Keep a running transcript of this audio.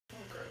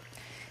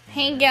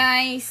Hey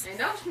guys. They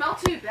don't smell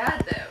too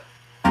bad though.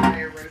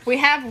 We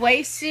have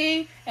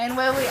Lacey and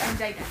Lily and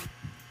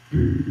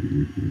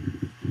Jaden.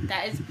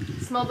 That is.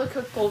 Smell the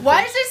cooked goldfish.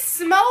 Why does it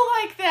smell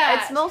like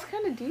that? It smells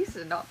kind of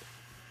decent.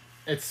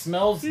 It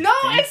smells. No,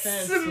 it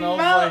decent. smells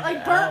like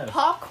ass. burnt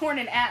popcorn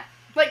and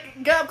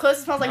Like, go up close.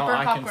 It smells like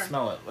burnt popcorn. I can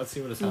smell it. Let's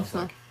see what it smells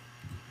like.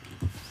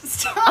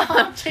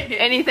 Stop, Jaden.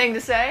 Anything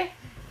to say?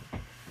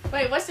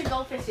 Wait, what's the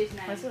goldfish's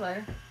name? What's it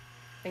later?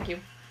 Thank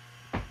you.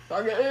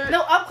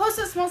 No, up close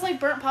it smells like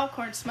burnt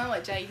popcorn. Smell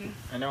it, Jaden.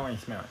 I know when you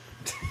smell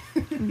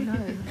it.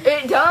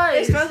 It does.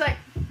 It smells like.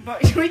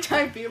 Should we try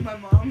and beat my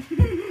mom?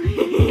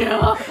 Yeah.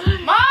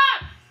 Mom!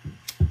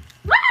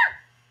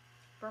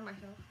 Burn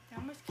myself. I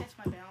almost catch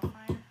my bell on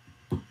fire.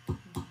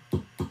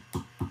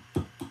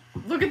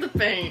 Look at the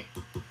paint.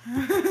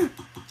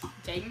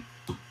 Jaden?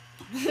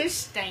 This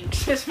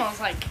stinks. It smells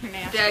like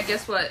nasty. Dad,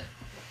 guess what?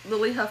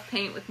 Lily huffed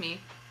paint with me.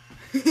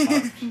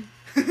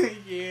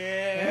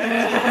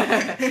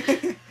 Yeah.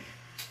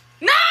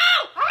 No!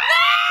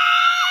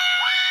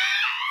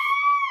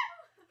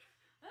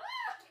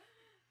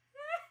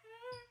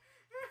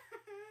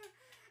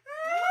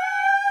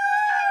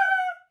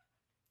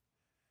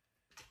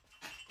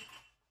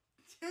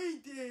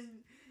 Jaden!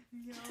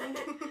 No.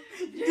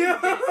 No!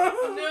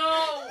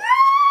 No!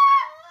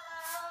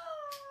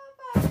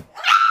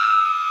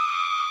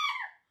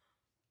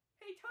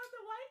 Hey, turn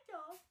the light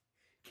off.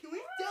 Can we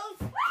tell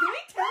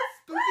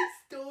spooky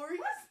stories?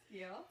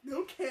 Yeah.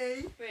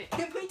 Okay. Wait.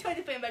 Can we turn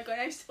the fan back on?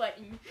 I'm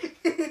sweating.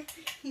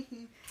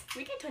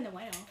 We can turn the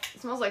light off.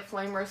 It smells like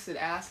flame roasted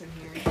ass in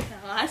here.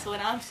 Oh, that's what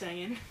I'm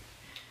saying.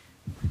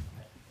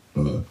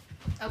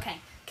 Okay.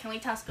 Can we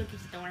tell spooky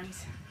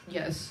stories?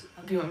 Yes.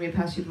 Do you want me to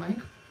pass you the mic?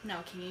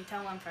 No, can you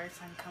tell one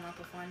first and come up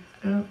with one?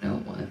 I don't know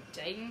what.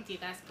 Jaden, do you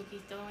got a spooky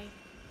story?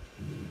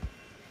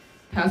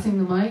 Passing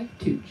the mic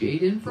to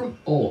Jaden from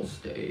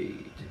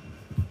Allstate.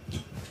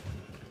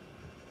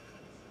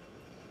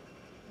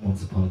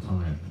 Once upon a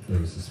time, there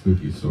was a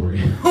spooky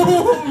story.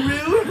 Oh,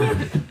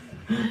 really?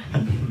 I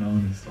don't know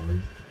any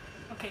stories.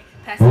 Okay,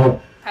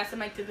 pass the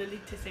mic to Lily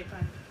to say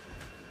fun.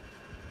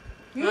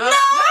 No!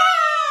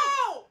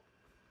 No!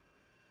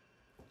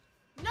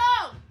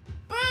 No!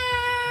 Boo!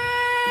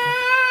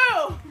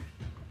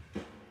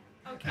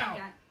 Okay, Ow.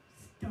 guys.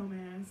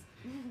 Dumbass.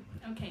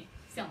 Okay,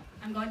 so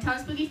I'm going to tell a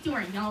spooky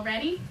story. Y'all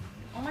ready?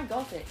 Oh my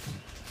goldfish.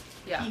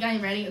 Yeah. You guys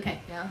ready? Okay.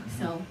 Yeah.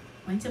 So,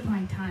 once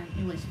upon a time,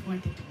 it was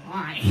 4th of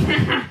July.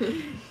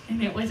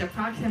 And it was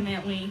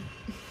approximately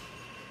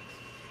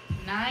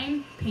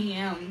 9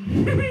 p.m.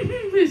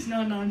 It's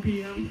not 9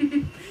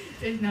 p.m.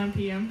 It's 9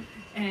 p.m.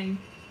 And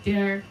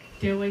there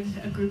was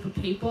a group of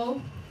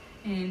people.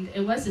 And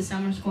it was the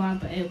summer squad,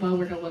 but it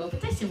lowered a little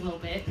bit. Just a little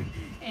bit.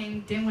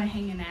 And then we're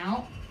hanging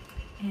out.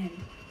 And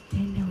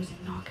then there was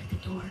a knock at the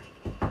door.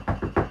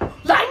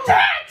 Like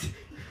that!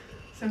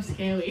 So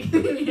scary.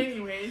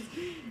 Anyways.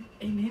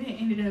 And then it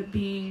ended up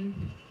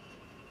being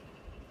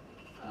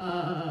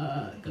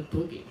the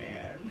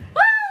boogeyman.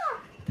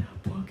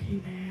 The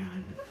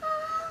boogeyman.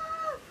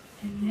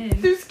 And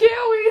then Too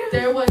scary.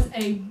 there was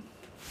a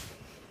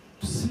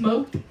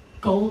smoked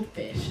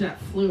goldfish that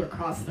flew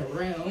across the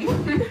room.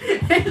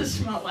 It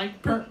smelled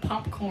like burnt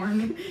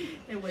popcorn.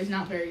 It was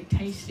not very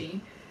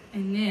tasty.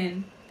 And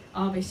then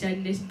all of a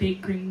sudden, this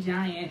big green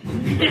giant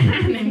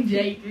named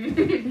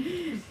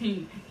Jaden,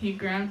 he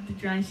grabbed the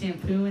dry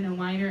shampoo and a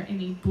lighter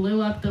and he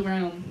blew up the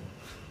room.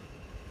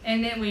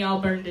 And then we all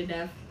burned to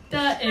death.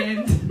 The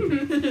end.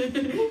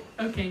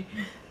 Okay,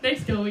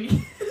 next story.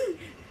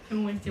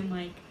 Who wants the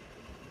mic?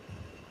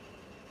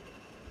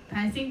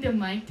 Passing the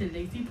mic to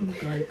Lacey from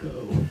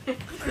Geico.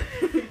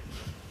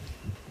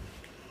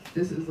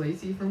 This is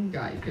Lacey from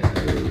Geico.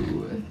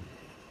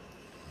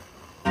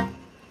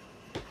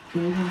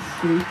 Jaden's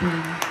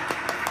sleeping.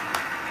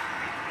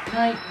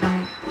 Night,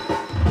 night.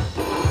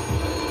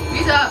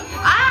 He's up.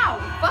 Ow!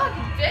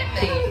 Fucking bit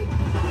me.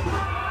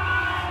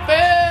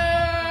 Boo!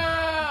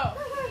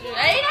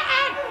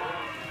 Jaden!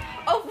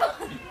 Oh, fuck.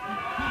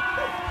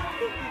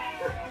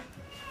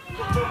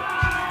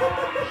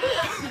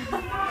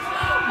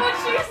 What'd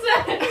she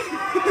say?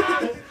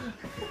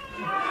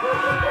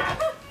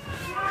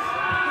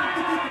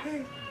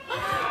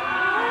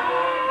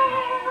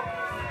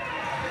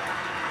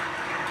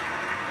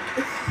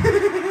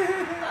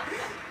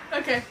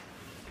 Okay.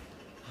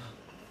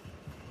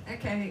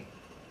 Okay.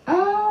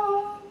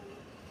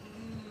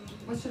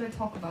 What should I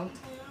talk about?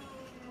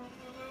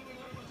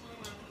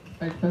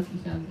 Like puffy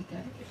sound like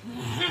that.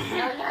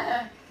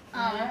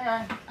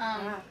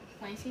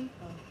 Lacey,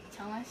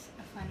 tell us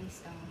a funny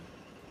story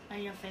or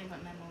your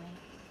favorite memory.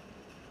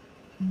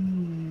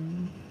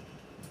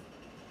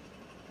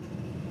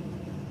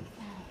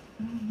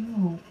 I don't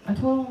know. I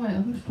told all my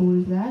other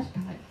stories last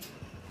time.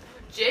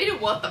 Jada,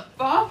 what the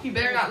fuck? You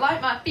better not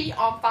light my feet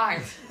on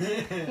fire.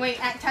 Wait,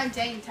 tell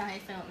Jaden tell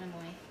his favorite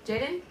memory.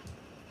 Jaden?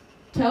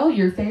 Tell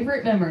your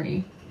favorite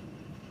memory.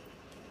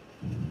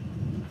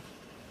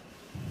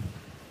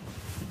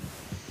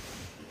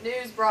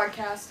 News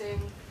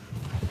broadcasting.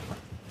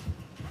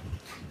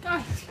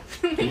 Guys,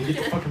 Can you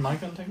get the fucking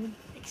mic on, Taylor?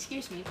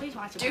 Excuse me, please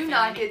watch it. Do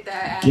not get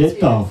that Get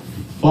attitude. the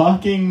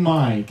fucking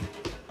mic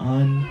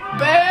on.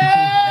 Boo!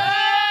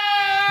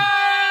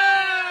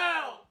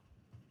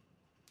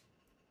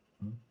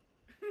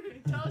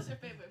 Tell us your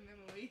favorite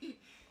memory.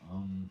 I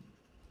don't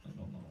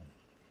know.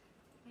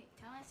 Wait,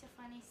 tell us a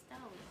funny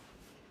story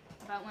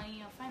about one of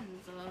your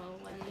friends, or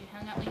when you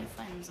hung out with your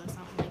friends, or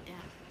something like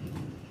that.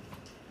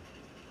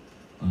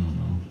 I don't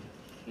know.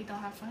 You don't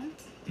have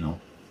friends? No.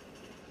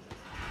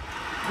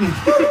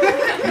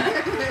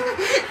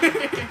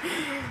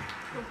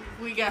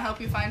 We gonna help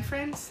you find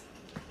friends?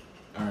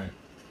 Alright.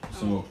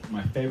 So,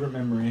 my favorite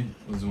memory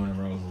was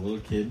whenever I was a little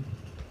kid.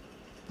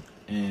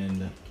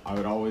 And I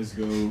would always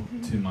go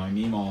to my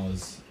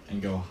Meemaw's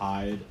and go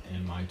hide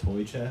in my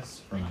toy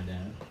chest for my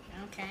dad.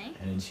 Okay.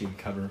 And then she would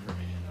cover for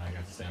me, and I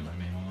got to stay at my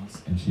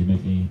Meemaw's. And she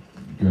make me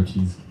grilled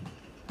cheese.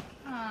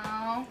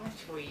 Oh,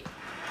 That's sweet.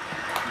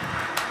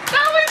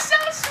 that was so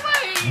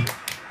sweet.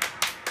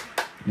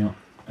 Yeah.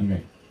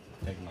 Okay.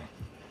 Take a mic.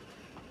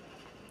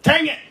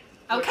 Dang it!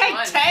 Okay,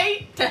 One.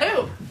 Tay, to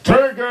who?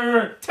 Take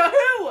it! To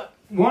who?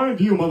 One of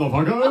you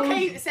motherfuckers!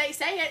 Okay, say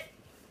it.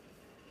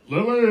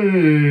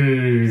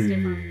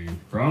 Lily!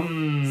 From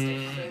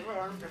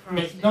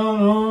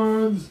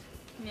McDonald's!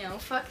 No,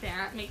 fuck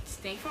that. Make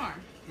State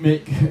Farm.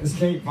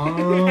 State I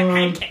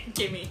Farm! can't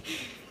give me.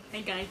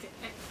 Hey guys,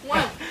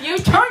 one. You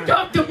turned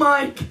off the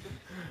mic.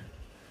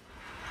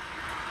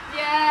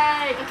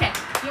 Yay! Okay,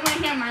 you want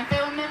to hear my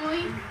favorite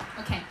memory?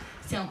 Okay,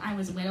 so I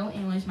was little.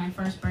 It was my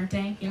first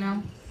birthday. You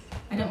know,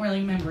 I don't really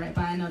remember it,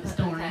 but I know the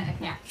story. Okay.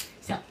 Yeah.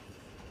 So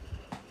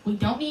we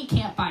don't need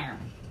campfire.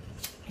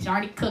 It's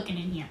already cooking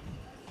in here.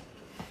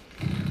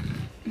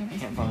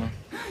 Campfire.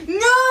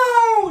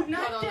 No,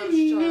 not Hold on, the those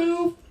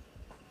new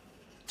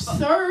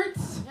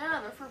certs. Yeah,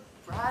 they're for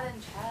Brad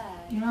and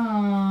Chad.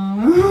 No.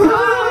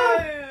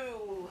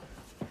 No!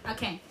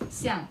 Okay,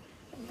 so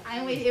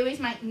it was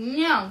my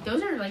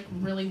those are like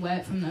really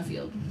wet from the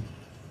field.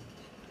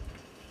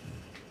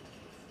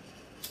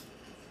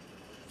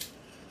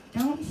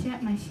 Don't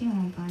set my shoe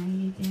on fire,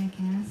 you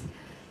jackass.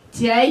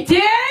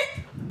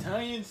 Jaden!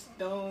 Tell you a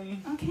story.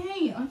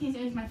 Okay, so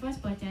it was my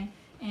first birthday,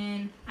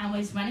 and I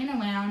was running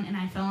around, and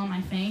I fell on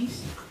my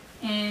face,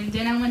 and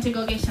then I went to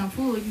go get some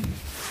food.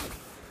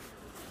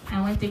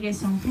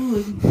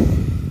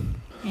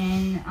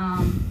 And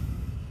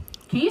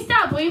can you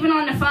stop breathing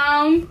on the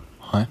phone?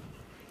 What?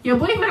 You're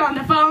breathing on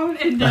the phone,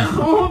 and the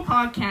whole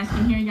podcast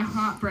can hear your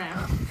hot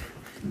breath.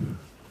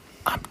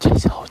 I'm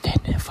just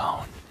holding the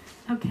phone.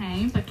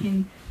 Okay,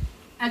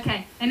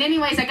 okay, and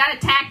anyways, I got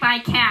attacked by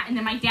a cat, and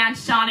then my dad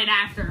shot it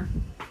after.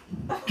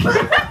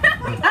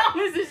 That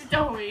was the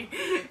story.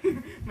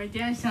 My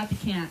dad shot the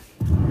cat.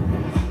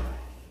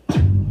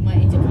 What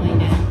is it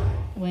playing at?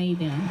 What are you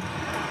doing?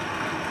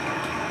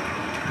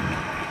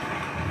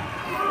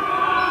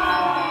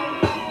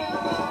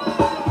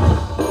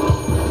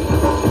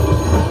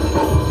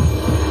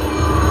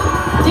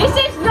 This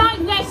is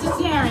not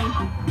necessary.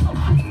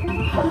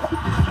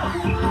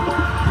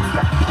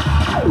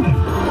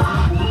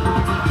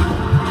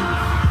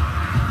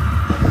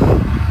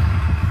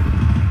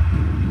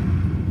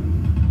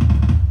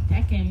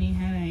 That gave me a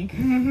headache.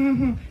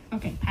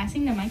 Okay,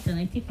 passing the mic to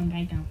Lacey from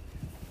Geico.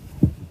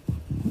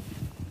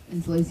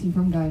 It's Lacey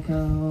from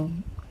Geico.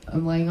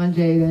 I'm laying on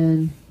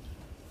Jaden.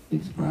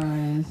 Big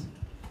surprise.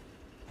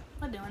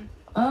 What doing?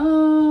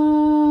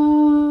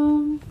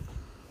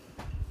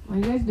 What are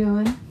you guys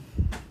doing?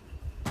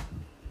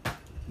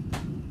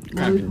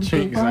 Grab your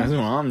cheeks, that's what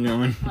I'm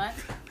doing. What?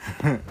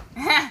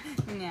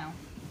 No.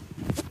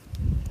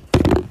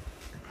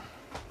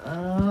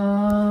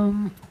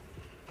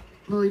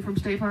 Lily from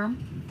State Farm.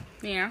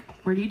 Yeah,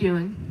 What are you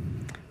doing?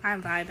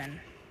 I'm vibing.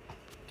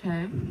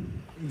 Okay.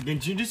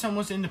 Did you just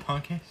almost end the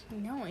podcast?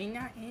 No, it's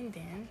not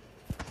ending.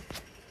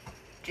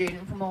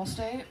 Jaden from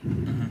Allstate.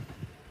 Mm-hmm.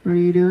 What are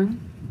you doing?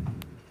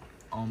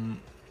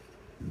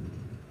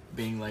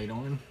 Being laid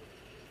on.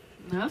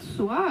 That's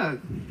swag.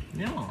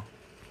 Yeah.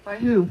 By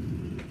who?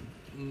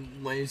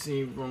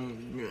 Lacey from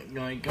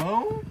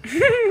Geico?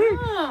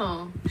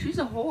 Oh, she's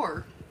a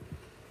whore.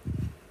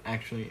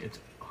 Actually, it's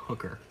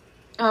Hooker.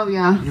 Oh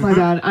yeah, my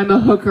bad. I'm a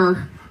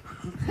hooker.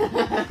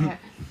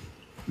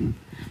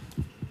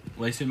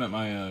 Lacey met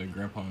my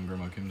grandpa and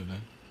grandma Kim today.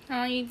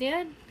 Oh, you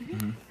did?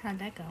 Mm-hmm. How'd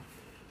that go?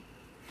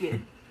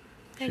 Good.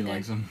 She Good.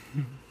 likes him.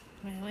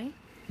 Really?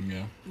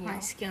 Yeah. My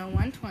skill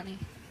 120.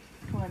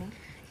 20.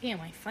 Yeah,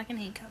 I fucking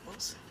hate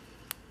couples.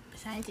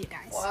 Besides you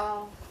guys.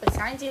 Wow.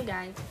 Besides you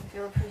guys.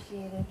 Feel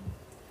appreciated.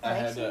 I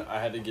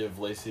had to give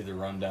Lacey the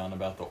rundown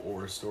about the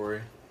ore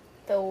story.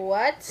 The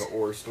what? The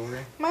ore story.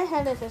 My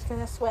head is just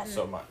gonna sweat.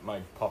 So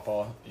my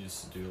papa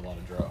used to do a lot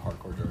of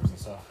hardcore drugs and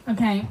stuff.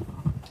 Okay.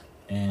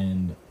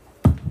 And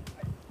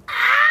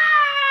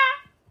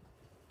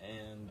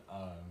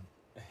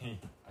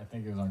I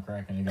think he was on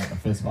crack and he got in a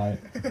fist fight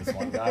with this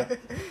one guy.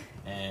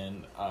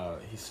 And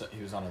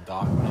he was on a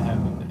dock when it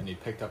happened, and he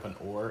picked up an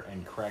oar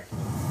and cracked him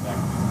in the back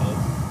of his head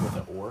with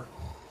an oar.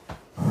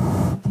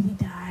 Did he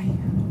die?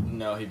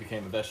 No, he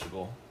became a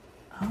vegetable.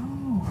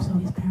 Oh, so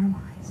he's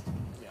paralyzed.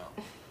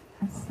 Yeah.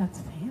 That's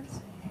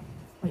fancy.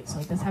 Wait, so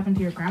this happened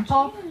to your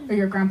grandpa? Or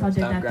your grandpa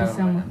did that to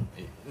someone?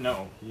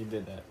 No, he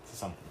did that to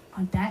someone.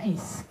 Oh, that is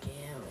scary.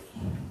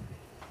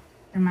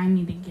 Remind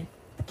me to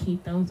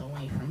keep those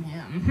away from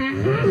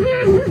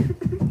him.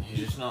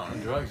 He's just not on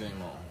drugs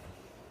anymore.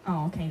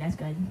 Oh, okay, that's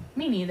good.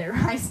 Me neither.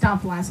 I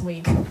stopped last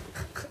week. Hey,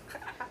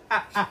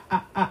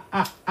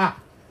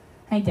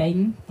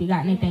 Jaden, you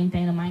got anything to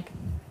say to Mike?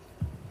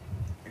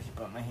 I just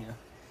bumped my hair.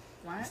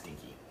 What?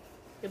 Stinky.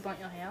 You burnt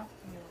your hair?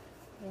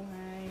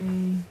 Why?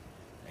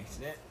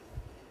 Accident.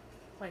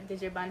 What,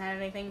 did your bun have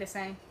anything to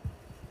say?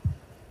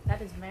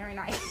 That is very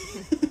nice.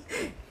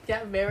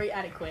 Yeah, very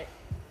adequate.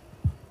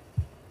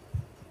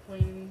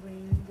 Bling,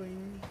 bling,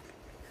 bling.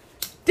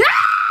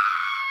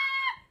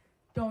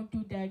 Don't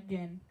do that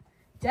again.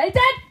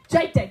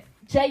 Jaden!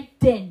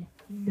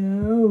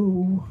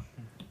 No.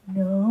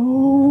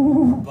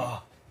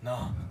 Bah,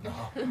 no.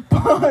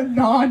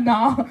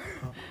 No.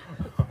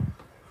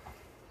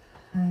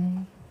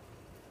 Hi.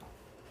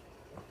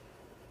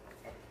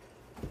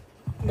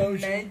 No,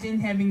 Imagine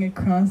having a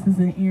cross as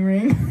an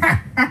earring.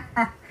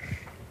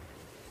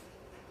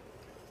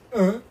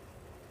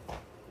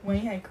 Why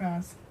you had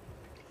cross?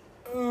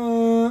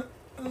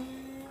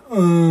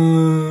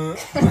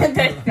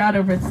 That's not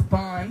a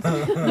response.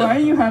 Why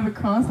do you have a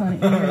cross on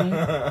an earring?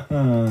 I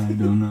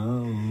don't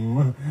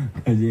know.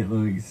 Because it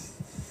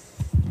looks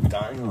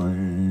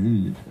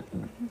stylish.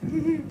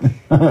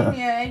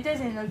 Yeah, it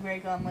doesn't look very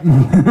good.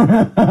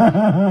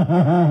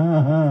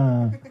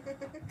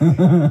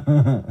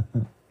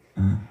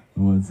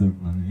 What's so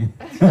funny?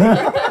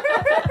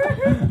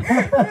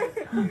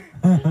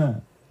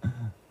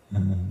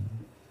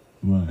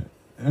 What?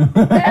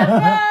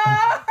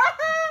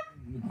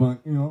 Fuck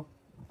you know.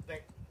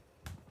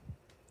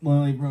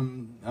 Lily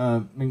from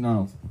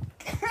McDonald's.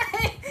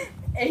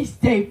 Hey,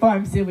 State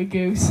Farm, silly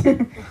goose.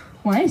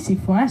 Why is she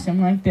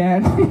flashing like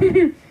that?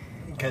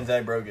 Because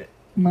I broke it.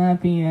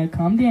 Mafia,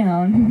 calm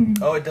down.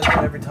 Oh, it does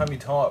that every time you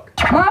talk.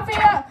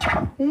 Mafia!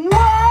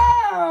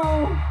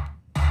 Whoa!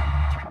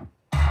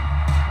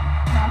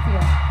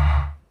 Mafia.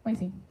 Let me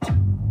see.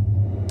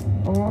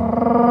 Do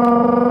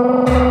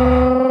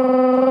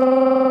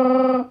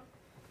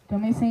you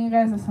want me to sing you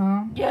guys a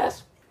song?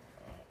 Yes.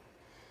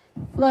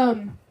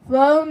 Floating.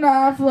 Floating,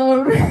 I'm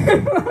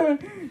floating.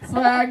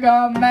 Swag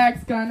on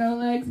max, got no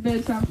legs,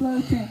 bitch, I'm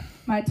floating.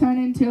 Might turn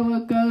into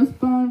a ghost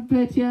bone,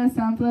 bitch, yes,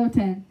 I'm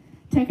floating.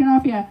 Taking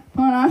off, yeah.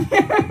 Pulling off,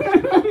 yeah.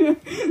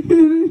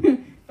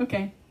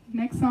 Okay,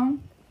 next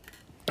song.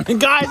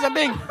 Guys, I'm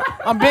being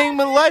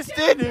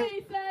molested.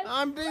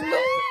 I'm being molested.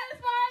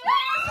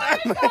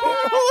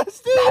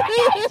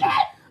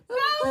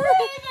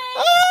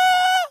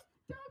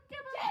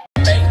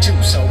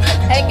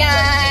 Hey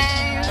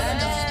guys,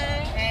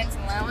 it's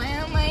Lily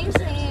and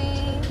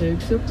Lacey.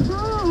 Big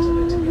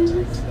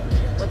surprise.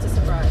 What's a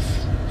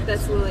surprise?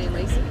 That's Lily and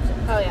Lacey.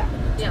 Oh yeah.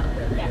 Yeah.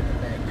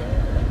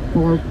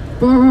 Bark,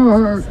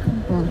 bark,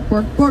 bark,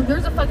 bark, bark.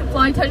 There's a fucking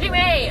fly touching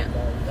me.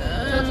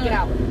 Let's get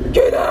out.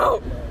 Get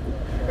out.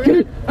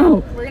 Get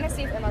out. We're gonna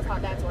see if Emma's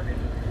hot dad's working.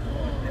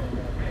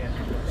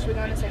 Should we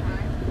go in and say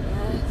hi?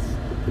 Yes.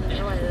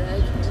 No, I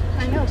like.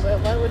 I know, but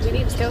what would we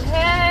need to go?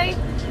 Hey.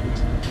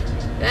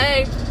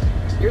 Hey,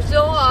 you're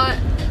still hot.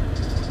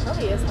 Oh,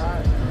 he is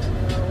hot.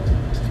 No.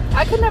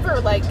 I could never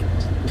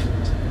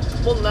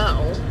Well,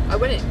 no, I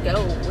wouldn't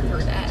go with her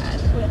dad.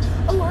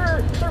 Oh,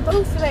 they're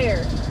both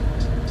there.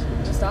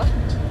 Stop.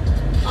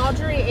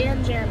 Audrey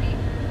and Jeremy.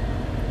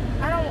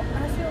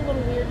 I feel a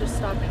little weird just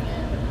stopping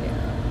in.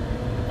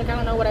 Yeah. I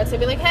don't know what I'd say.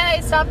 Be like,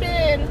 hey, stop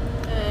in.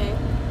 Hey.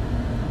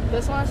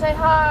 Just want to say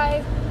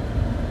hi.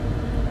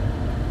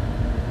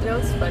 You know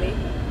what's funny?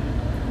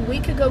 We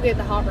could go get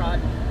the hot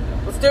rod.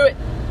 Let's do it.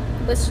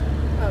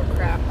 Oh,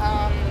 crap.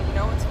 You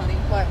know what's funny?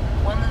 What?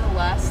 One of the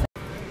last.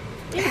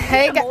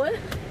 Hey, guys.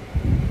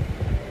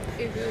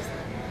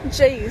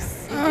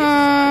 Jace.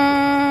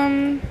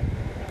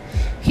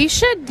 He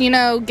should,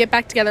 get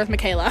back together with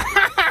Michaela.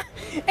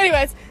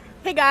 Anyways,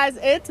 hey guys,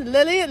 it's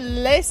Lily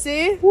and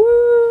Lacey.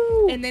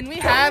 Woo! And then we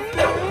have.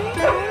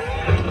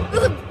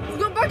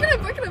 Go back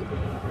at him.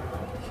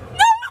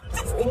 No,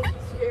 just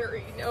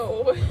Scary.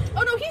 No.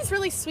 Oh no, he's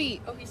really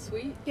sweet. Oh, he's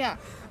sweet. Yeah.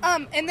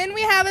 And then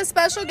we have a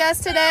special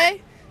guest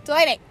today.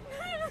 Delaney.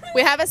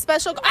 We have a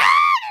special. There's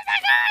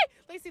that guy!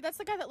 Lacey, that's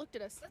the guy that looked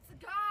at us. That's the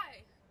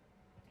guy.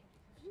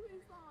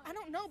 I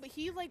don't know, but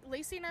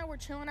Lacey and I were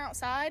chilling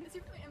outside. Is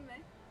he really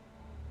MMA?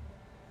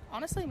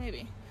 Honestly,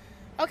 maybe.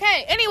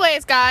 Okay,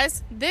 anyways,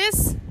 guys, we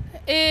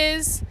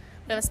have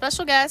a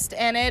special guest,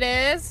 and it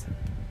is...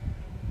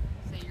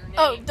 Say your name.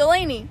 Oh,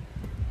 Delaney.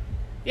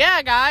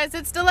 Yeah, guys,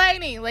 it's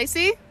Delaney.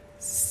 Lacey,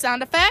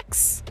 sound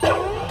effects.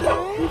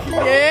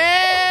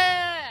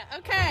 Yeah.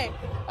 Okay,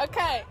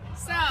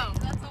 so...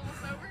 That's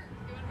almost over.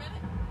 Give it a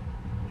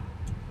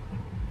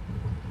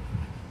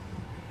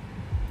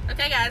minute.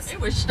 Okay, guys. It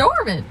was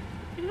storming.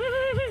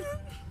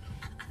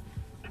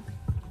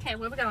 Okay,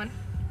 where we going?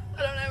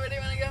 I don't know. Where do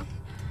you want to go?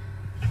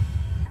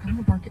 I'm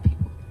gonna bark at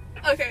people.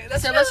 Okay,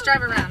 Let's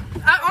drive around.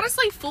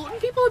 Honestly, Fulton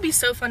people would be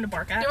so fun to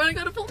bark at. Do you want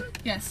to go to Fulton?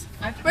 Yes.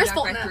 I have to Where's back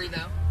Fulton by at? 3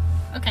 though.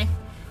 Okay.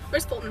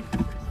 Where's Fulton?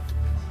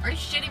 Are you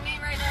shitting me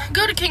right now?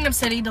 Go to Kingdom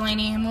City,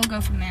 Delaney, and we'll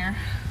go from there.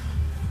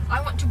 I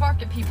want to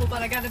bark at people,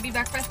 but I gotta be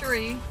back by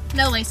 3.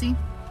 No, Lacey.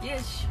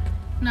 Yes.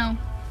 No.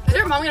 Is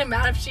your mom gonna be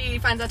mad if she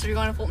finds out that you're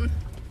going to Fulton?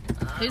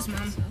 Whose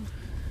mom?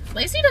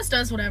 Lacey just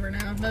does whatever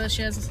now, though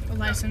she has a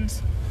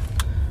license.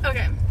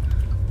 Okay.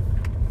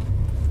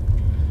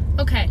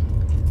 Okay.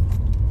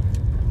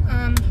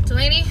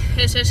 Delaney,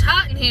 it's just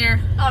hot in here.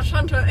 I'll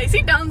try to turn the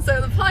AC down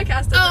so the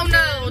podcast doesn't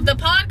Oh no, the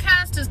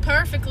podcast is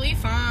perfectly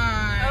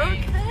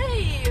fine.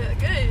 Okay,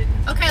 good.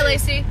 Okay,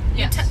 Lacey,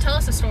 Yes. tell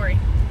us a story.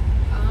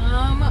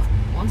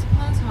 Once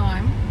upon a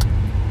time.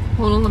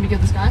 Hold on, let me get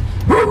this guy.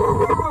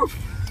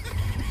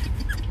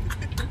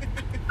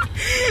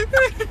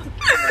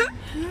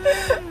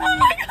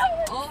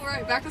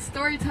 Alright, back to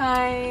story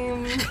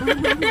time.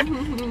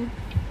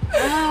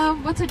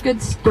 What's a good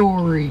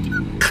story?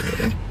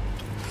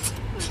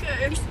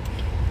 Okay.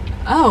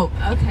 Oh,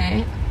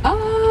 okay.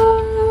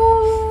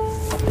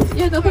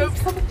 Yeah,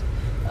 nothing's coming.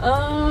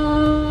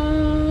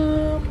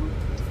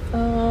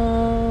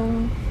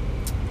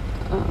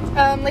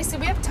 Lacey,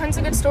 we have tons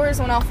of good stories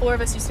when all 4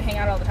 of us used to hang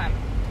out all the time.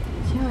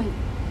 Yeah.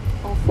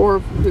 All 4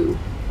 of who?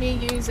 Me,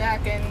 you,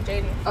 Zach, and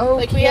Jaden. Oh,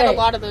 Like, we had a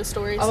lot of those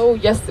stories. Oh,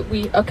 yes,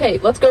 okay,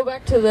 let's go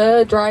back to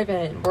the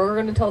drive-in. We're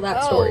gonna tell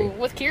that story.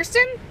 With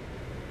Kirsten?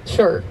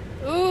 Sure.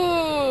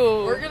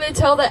 Ooh. We're gonna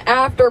tell the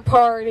after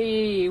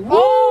party. Woo!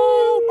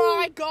 Oh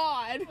my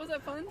god. Was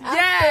that fun? After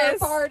Yes.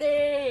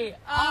 party.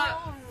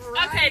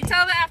 Okay,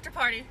 tell the after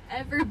party.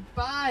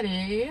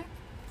 Everybody.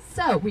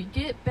 So, we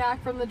get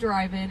back from the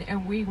drive-in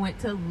and we went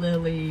to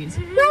Lily's.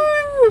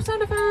 Woo!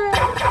 Sound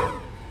effect!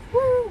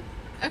 Woo!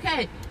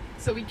 Okay,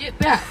 so we get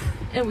back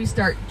and we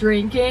start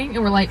drinking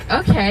and we're like,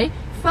 okay,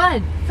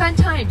 fun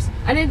times.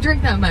 I didn't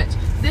drink that much.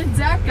 Then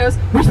Zach goes,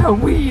 we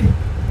found weed.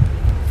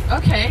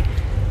 Okay,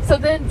 so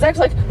then Zach's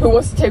like, who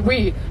wants to take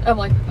weed? I'm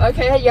like,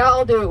 okay, yeah,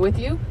 I'll do it with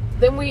you.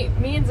 Then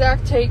me and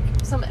Zach take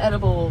some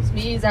edibles.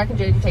 Me, Zach, and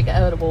Jaden take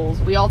edibles.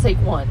 We all take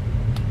 1.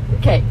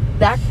 Okay,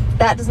 that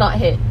does not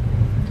hit.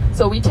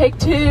 So we take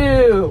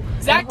 2.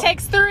 Zach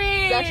takes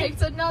 3. Zach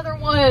takes another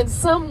one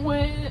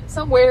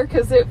somewhere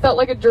because it felt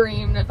like a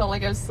dream. It felt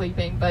like I was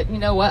sleeping. But you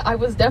know what? I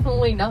was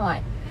definitely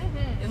not.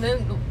 Mm-hmm. And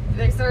then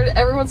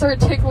everyone started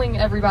tickling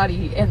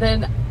everybody. And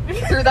then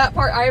through that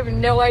part, I have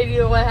no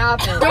idea what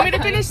happened. You want me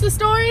to finish the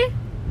story?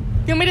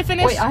 You want me to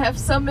finish? Wait, I have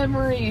some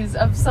memories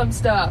of some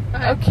stuff.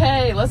 Okay.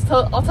 Okay,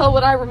 I'll tell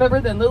what I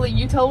remember then. Lily,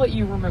 you tell what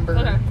you remember.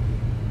 Okay.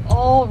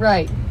 All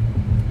right.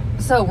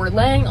 So we're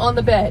laying on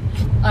the bed.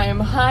 I am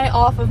high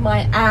off of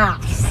my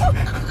ass.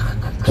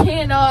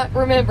 Cannot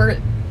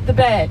remember the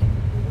bed.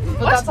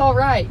 But that's all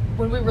right.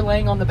 When we were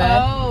laying on the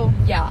bed. Oh.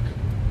 Yeah.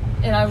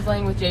 And I was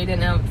laying with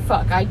Jaden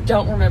and I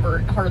don't remember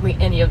hardly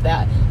any of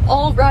that.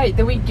 All right,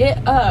 then we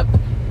get up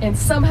and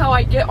somehow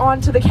I get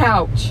onto the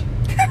couch.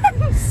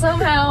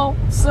 Somehow,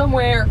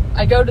 somewhere,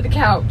 I go to the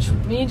couch.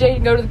 Me and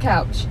Jaden go to the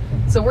couch.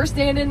 So we're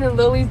standing in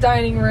Lily's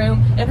dining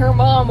room and her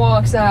mom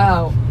walks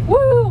out.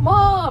 Woo,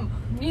 Mom!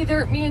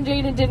 Neither me and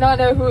Jaden did not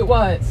know who it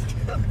was.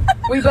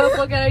 We both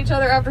look at each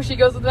other after she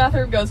goes to the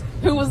bathroom and goes,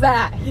 who was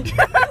that?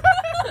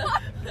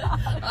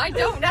 I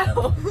don't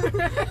know.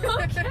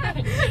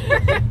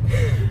 Okay.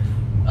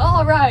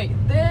 All right,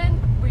 then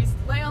we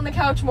lay on the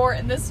couch more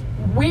and this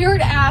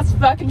weird ass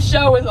fucking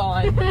show is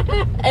on.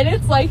 And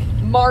it's like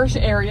marsh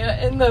area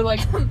in the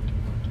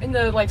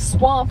like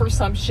swamp or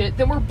some shit.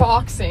 Then we're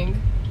boxing.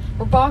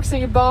 We're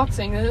boxing and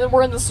boxing, and then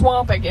we're in the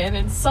swamp again,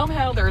 and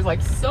somehow there's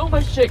like so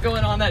much shit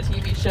going on that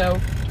TV show.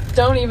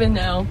 Don't even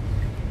know.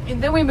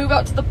 And then we move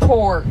out to the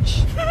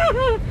porch.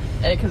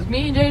 Because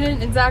me and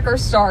Jaden and Zach are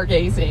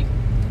stargazing.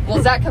 Well,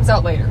 Zach comes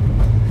out later.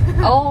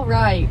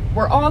 Alright,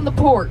 we're on the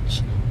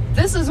porch.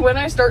 This is when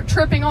I start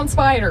tripping on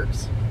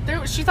spiders.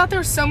 She thought there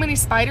were so many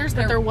spiders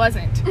that there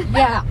wasn't.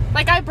 Yeah.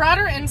 Like, I brought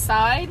her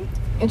inside.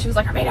 And she was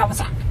like, I made out with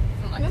Zach.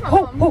 I'm like,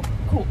 oh,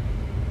 cool.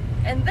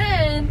 And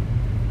then,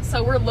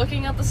 so we're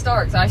looking at the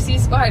stars. I see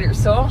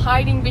spiders, so I'm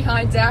hiding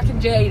behind Zach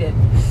and Jaden.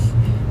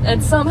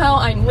 And somehow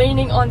I'm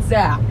leaning on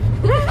Zach.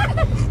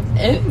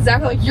 And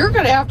Zach's like, you're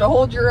gonna have to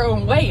hold your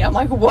own weight. I'm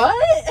like, what?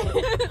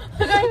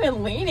 I'm not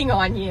even leaning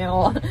on you.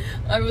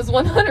 I was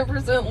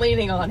 100%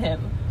 leaning on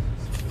him.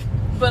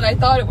 But I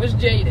thought it was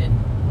Jaden.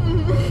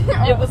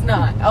 It was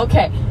not.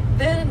 Okay.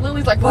 Then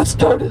Lily's like, let's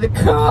go to the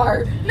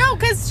car. No,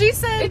 because she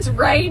said... It's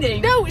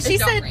raining. No, she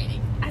It's not said...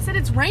 raining. I said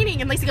it's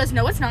raining, and Lacey goes,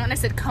 no, it's not. And I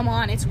said, come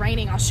on, it's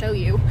raining. I'll show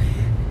you.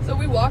 So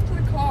we walked to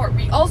the car.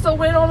 We also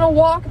went on a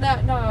walk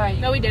that night.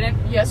 No, we didn't.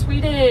 Yes, we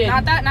did.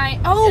 Not that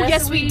night. Oh,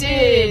 yes, we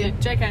did.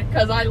 JK.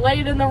 Because I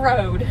laid in the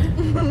road.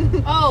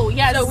 Oh,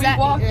 yes. So we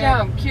walked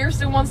down.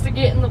 Kirsten wants to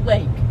get in the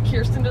lake.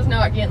 Kirsten does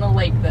not get in the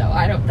lake, though.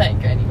 I don't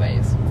think,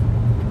 anyways.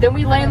 Then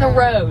we lay in the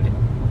road.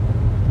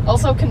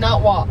 Also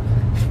cannot walk.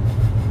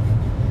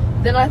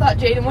 Then I thought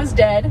Jaden was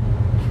dead.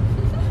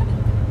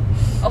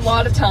 A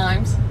lot of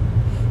times.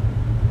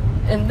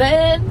 And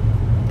then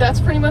that's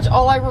pretty much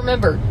all I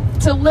remember.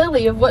 To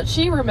Lily of what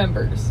she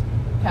remembers.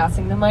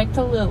 Passing the mic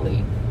to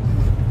Lily.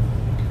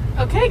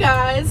 Okay,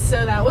 guys,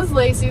 so that was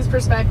Lacey's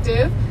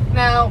perspective.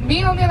 Now,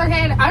 me on the other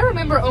hand, I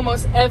remember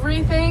almost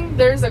everything.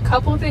 There's a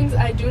couple things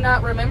I do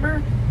not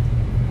remember.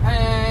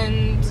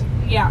 And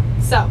yeah,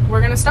 so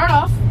we're gonna start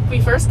off.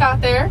 We first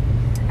got there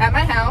at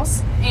my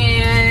house,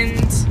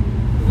 and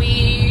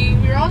we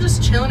were all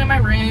just chilling in my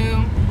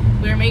room.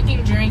 We were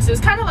making drinks. It was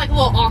kind of like a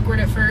little awkward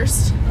at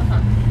first.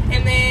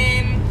 And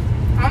then,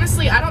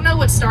 honestly, I don't know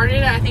what started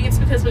it. I think it's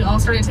because we all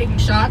started taking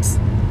shots.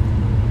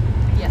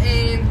 Yes.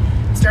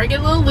 And started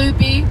getting a little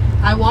loopy.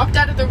 I walked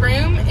out of the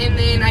room, and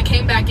then I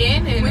came back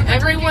in, and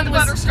everyone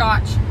was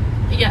butterscotch.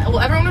 Yeah, well,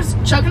 everyone was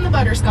chugging the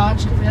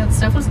butterscotch because that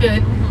stuff was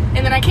good.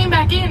 And then I came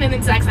back in, and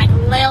then Zach's like,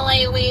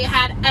 Lily, we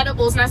had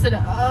edibles. And I said,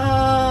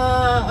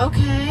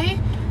 okay.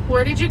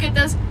 Where did you get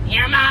those?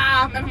 Your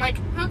mom. And I'm like,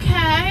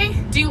 okay.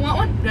 Do you want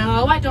one?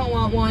 No, I don't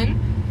want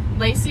one.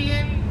 Lacey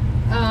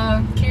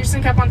and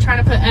Kirsten kept on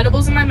trying to put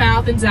edibles in my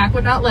mouth, and Zach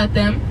would not let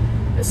them.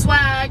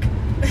 Swag.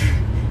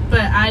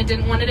 But I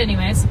didn't want it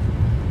anyways.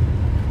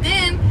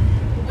 Then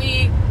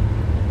we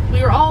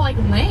were all like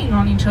laying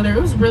on each other.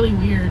 It was really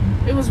weird.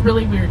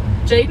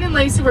 Jaden and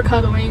Lacey were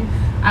cuddling.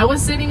 I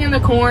was sitting in the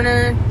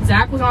corner.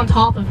 Zach was on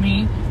top of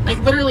me, like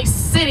literally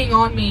sitting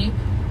on me.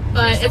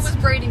 But Kirsten was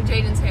braiding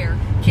Jaden's hair.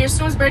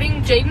 Kirsten was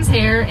braiding Jaden's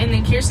hair, and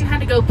then Kirsten had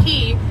to go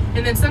pee,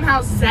 and then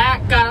somehow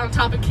Zach got on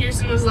top of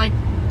Kirsten, was like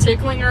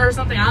tickling her or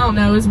something. I don't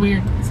know. It was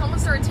weird. Someone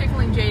started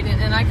tickling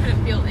Jaden, and I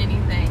couldn't feel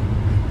anything.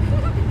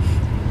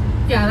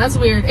 Yeah, that's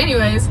weird.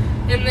 Anyways,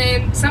 and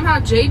then somehow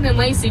Jaden and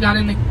Lacey got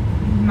in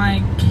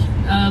my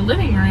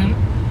living room,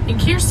 and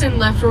Kirsten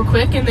left real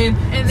quick, and then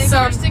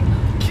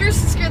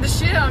Kirsten scared the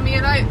shit out of me,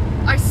 and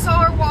I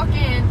saw her walk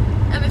in,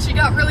 and then she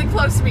got really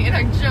close to me, and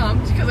I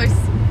jumped because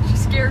she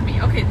scared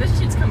me. Okay, this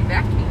shit's coming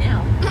back to me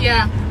now.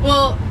 Yeah,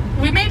 well,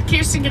 we made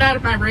Kirsten get out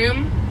of my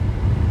room.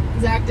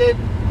 Zach did,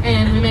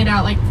 and we made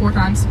out like 4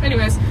 times.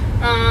 Anyways,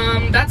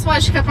 that's why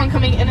she kept on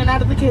coming in and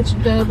out of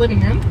the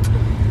living room.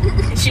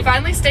 She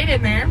finally stayed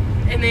in there,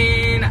 and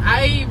then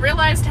I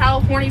realized how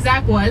horny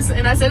Zach was,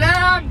 and I said,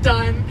 I'm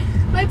done.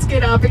 Let's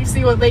get up and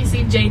see what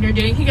Lacey and Jaden are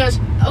doing. He goes,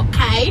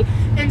 okay.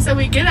 And so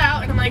we get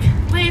out, and I'm like,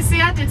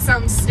 Lacey, I did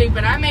something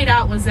stupid. I made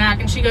out with Zach.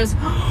 And she goes,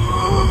 and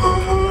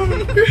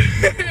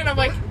I'm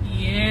like,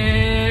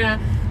 yeah.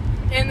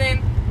 And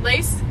then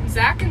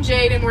Zach and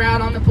Jaden were out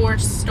on the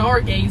porch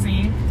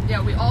stargazing.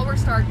 Yeah, we all were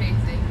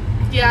stargazing.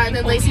 Yeah, and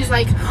then Lacey's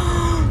like,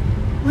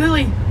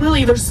 Lily,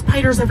 there's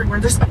spiders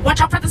everywhere. Watch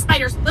out for the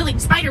spiders. Lily,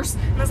 spiders.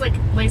 And I was like,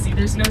 Lacey,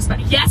 there's no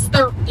spider. Yes,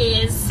 there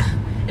is.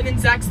 And then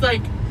Zach's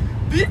like,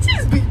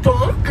 bitches be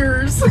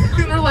bonkers.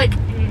 And we're like,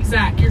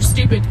 Zach, you're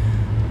stupid.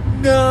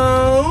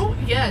 No.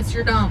 Yes,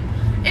 you're dumb.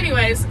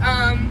 Anyways,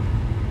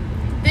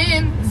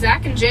 then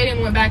Zach and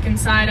Jaden went back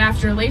inside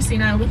after Lacey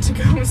and I went to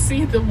go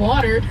see the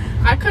water.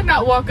 I could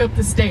not walk up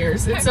the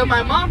stairs. And so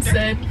my mom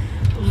said,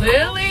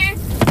 Lily,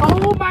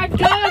 oh my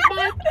God,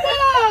 my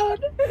phone.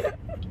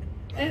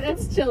 And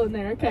it's chilling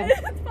there, okay?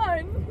 It's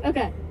fine.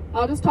 Okay,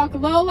 I'll just talk a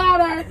little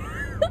louder.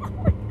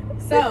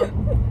 So,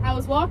 I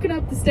was walking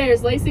up the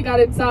stairs. Lacey got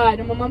inside,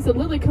 and my mom said,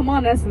 Lily, come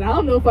on. And I said, I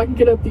don't know if I can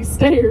get up these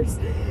stairs.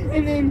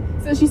 And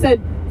then, so she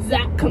said,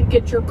 Zach, come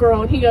get your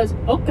girl. And he goes,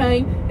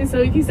 okay. And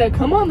so he said,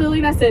 come on, Lily.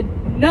 And I said,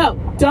 no,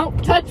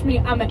 don't touch me.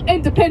 I'm an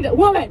independent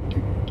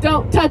woman.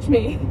 Don't touch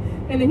me.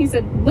 And then he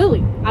said,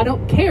 Lily, I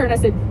don't care. And I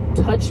said,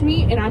 touch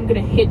me, and I'm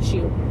going to hit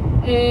you.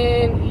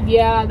 And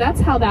yeah,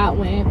 that's how that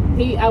went.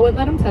 I wouldn't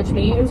let him touch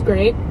me. It was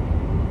great.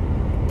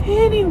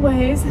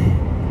 Anyways,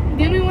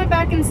 then we went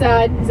back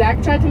inside.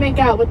 Zach tried to make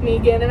out with me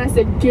again, and I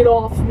said, get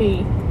off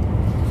me.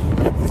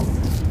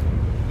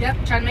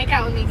 Yep, tried to make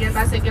out with me again, but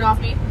I said, get off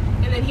me.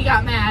 And then he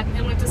got mad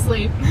and went to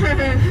sleep.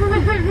 And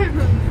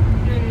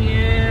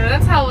yeah,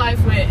 that's how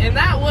life went. And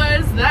that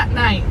was that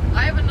night.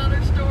 I have another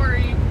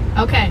story.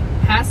 Okay,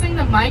 passing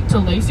the mic to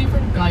Lacey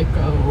from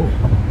Geico.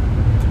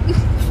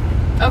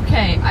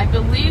 Okay, I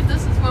believe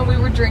this is when we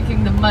were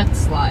drinking the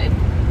mudslide.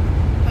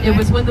 Okay. It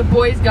was when the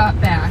boys got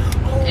back.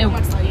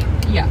 Mudslide.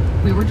 Yeah,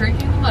 we were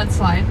drinking the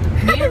mudslide.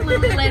 Me and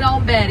Lily laid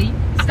on Betty,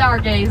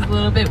 stargazed a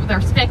little bit with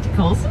our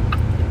spectacles.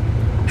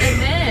 And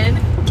then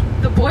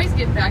the boys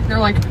get back and they're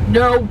like,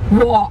 no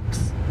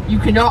walks. You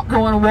cannot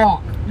go on a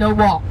walk. No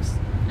walks.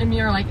 And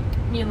me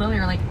and Lily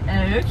are like,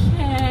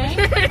 okay.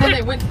 Then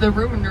they went to the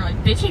room and they're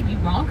like, bitch, you be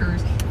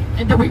bonkers.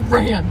 And then we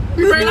ran.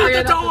 We ran out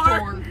the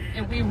door.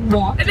 And we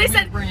walked. And they we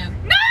said, ran.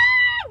 no!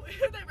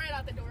 They ran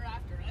out the door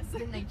after us.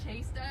 Then they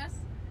chased us.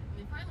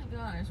 They finally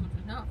got us, which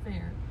was not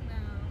fair. No.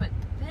 But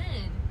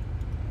then,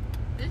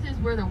 this is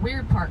where the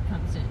weird part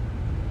comes in.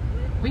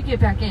 We get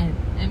back in,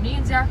 and me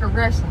and Zach are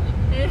wrestling.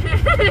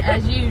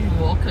 As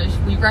usual, because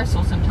we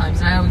wrestle sometimes,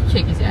 and I always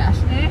kick his ass.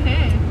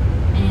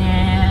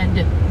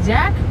 And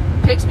Zach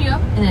picks me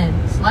up and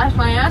then slaps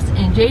my ass,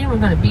 and Jaden was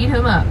going to beat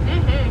him up.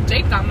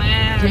 Jake got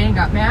mad. Jaden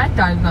got mad,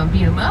 thought he was going to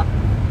beat him up.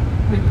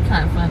 Which was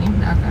kind of funny,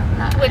 not gonna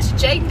lie. Which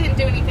Jake didn't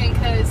do anything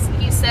because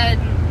he said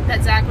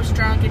that Zach was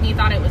drunk and he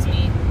thought it was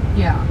me.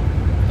 Yeah.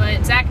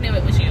 But Zach knew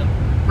it was you.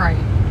 Right.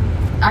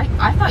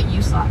 I thought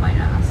you slapped my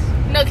ass.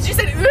 No, because you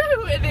said,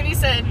 ooh, and then he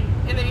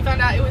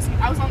found out I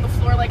was on the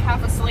floor like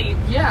half asleep.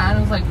 Yeah, and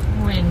I was like,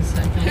 wait a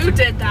second. Who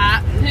did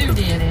that? Who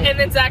did it? And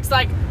then Zach's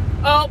like,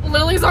 Oh,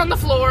 Lily's on the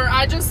floor.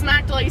 I just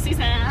smacked Lacey's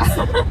ass.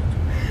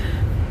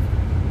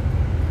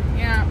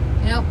 Yeah.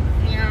 Yep.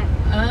 Yeah.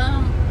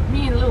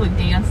 Me and Lily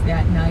danced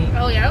that night.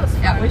 Oh, yeah, it was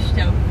fun. That was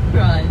so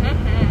fun.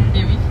 Mm-hmm.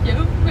 It was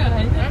so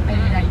fun. I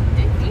liked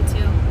it. Me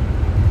too.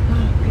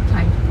 Good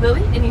time.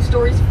 Lily, any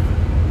stories?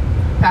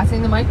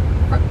 Passing the mic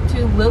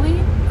to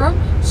Lily from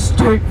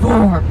State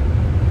Farm.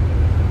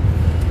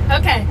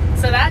 Okay,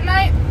 so that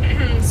night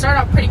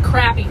started off pretty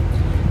crappy.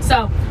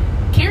 So,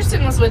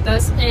 Kirsten was with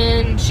us,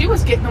 and she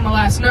was getting on my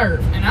last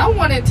nerve. And I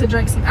wanted to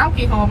drink some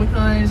alcohol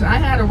because I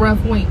had a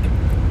rough week.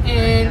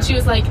 And she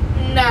was like,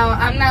 no,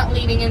 I'm not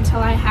leaving until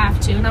I have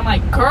to. And I'm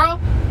like, girl,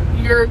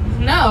 you're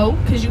no,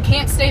 because you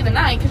can't stay the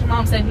night because your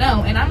mom said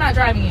no, and I'm not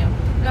driving you.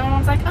 And my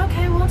mom's like,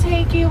 okay, we'll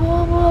take you,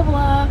 blah, blah,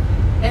 blah.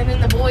 And then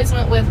the boys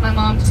went with my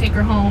mom to take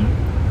her home.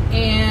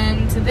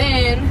 And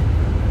then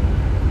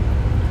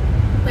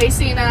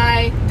Lacey and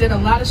I did a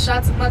lot of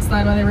shots of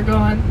mudslide while they were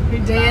gone. We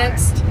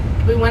danced,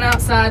 we went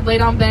outside,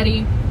 laid on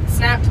Betty,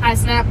 I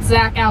snapped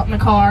Zach out in the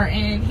car,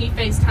 and he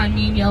FaceTimed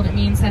me and yelled at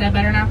me and said I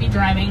better not be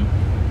driving.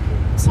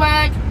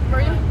 Swag.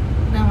 Were you?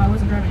 No, I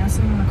wasn't driving. I was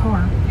sitting in the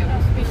car.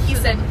 He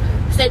said,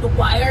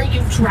 why are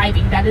you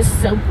driving? That is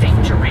so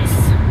dangerous.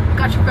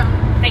 Got your phone.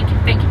 Thank you.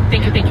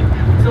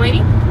 So, lady,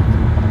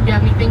 you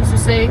have any things to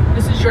say?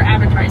 This is your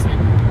advertisement.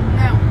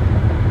 No.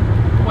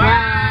 Wow.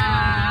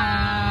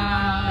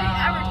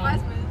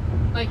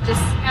 Advertisement. Like,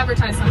 just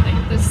advertise something.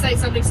 Just say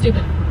something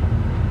stupid. I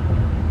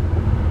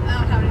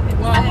don't have anything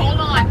to Well, say. hold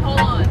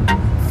on.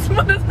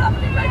 What is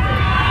happening back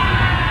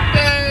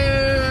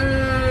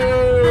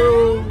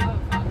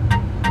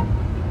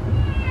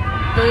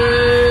Boo.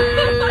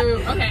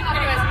 Okay,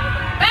 anyways,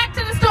 back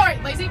to the story,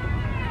 Lacey.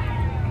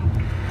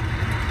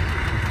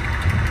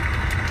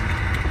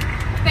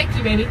 Thank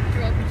you, baby.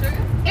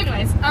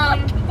 Anyways,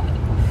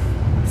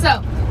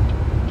 so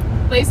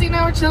Lacey and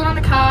I were chilling on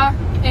the car,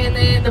 and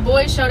then the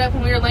boys showed up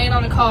and we were laying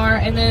on the car,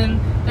 and then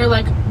they're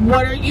like,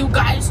 what are you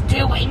guys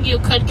doing? You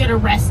could get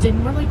arrested.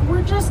 And we're like,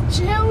 we're just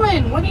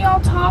chilling. What are y'all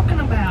talking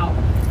about?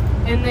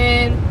 And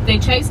then they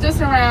chased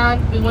us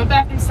around. We went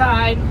back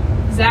inside.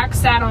 Zach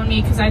sat on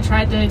me because I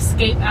tried to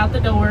escape out the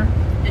door.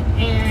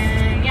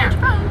 And yeah.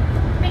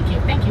 Thank you.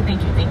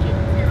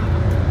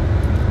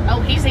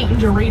 Oh, he's eating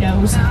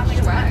Doritos.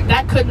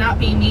 That could not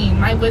be me.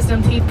 My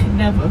wisdom teeth could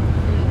never.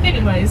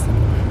 Anyways,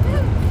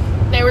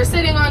 they were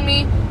sitting on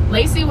me.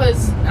 Lacey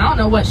was, I don't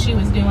know what she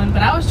was doing,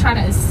 but I was trying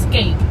to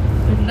escape.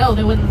 But no,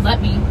 they wouldn't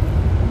let me.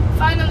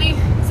 Finally,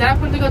 Zach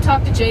went to go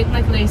talk to Jaden,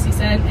 like Lacey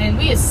said, and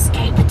we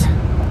escaped.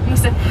 We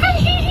said,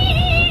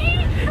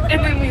 hey!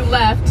 And then we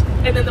left.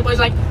 And then the boys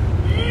were like,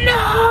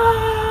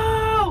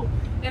 no!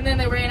 And then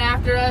they ran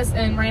after us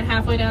and ran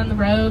halfway down the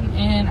road,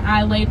 and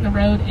I laid in the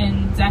road,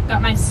 and Zach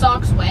got my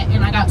socks wet,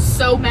 and I got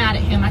so mad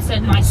at him. I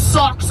said, my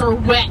socks are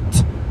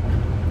wet.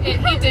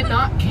 And he did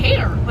not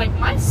care. Like,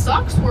 my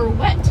socks were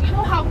wet. You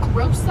know how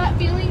gross that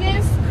feeling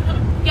is?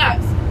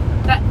 Yes.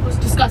 That was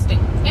disgusting.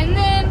 And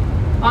then,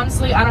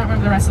 honestly, I don't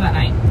remember the rest of that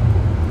night.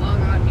 Oh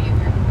god, me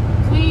either.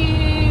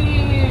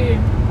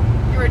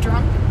 You were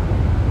drunk?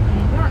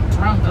 We weren't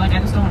drunk, but like I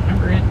just don't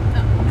remember it.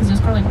 Because it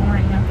was probably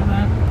boring after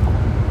that.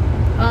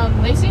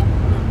 Lacey?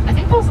 I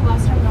think that was the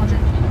last time we all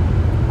drank together.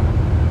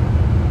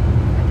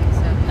 I think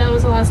so. That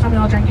was the last time we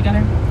all drank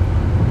together.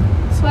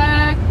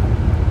 Swag.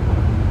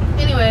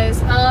 Anyways,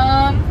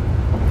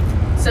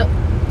 so,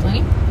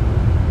 Delaney?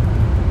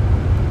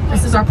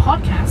 This is our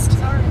podcast.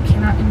 Sorry. You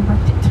cannot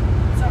interrupt it.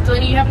 Sorry.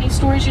 Delaney, you have any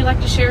stories you'd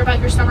like to share about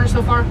your summer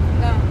so far?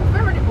 No. It's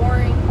been pretty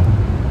boring.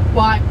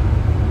 Why?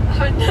 I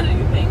haven't done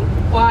anything.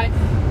 Why?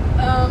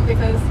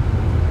 Because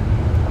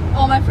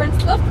all my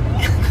friends left me.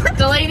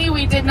 Delaney,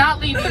 we did not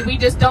leave you. We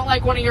just don't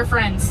like one of your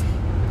friends.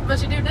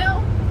 But you do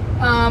now?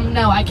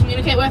 No, I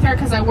communicate with her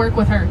because I work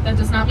with her. That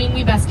does not mean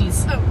we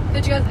besties. Oh,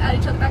 did you guys add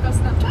each other back on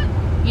Snapchat?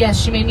 Yes,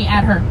 she made me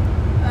add her.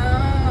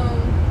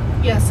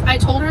 Oh. Yes, I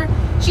told her.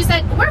 She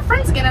said, we're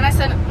friends again. And I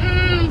said,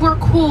 we're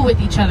cool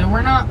with each other.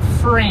 We're not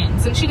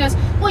friends. And she goes,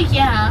 well,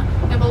 yeah.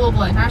 And blah, blah,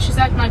 blah. Now she's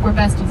acting like we're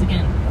besties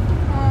again.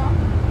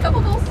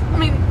 Couple goals? I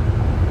mean,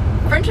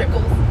 friendship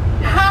goals.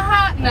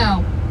 Haha,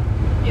 no.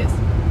 Yes.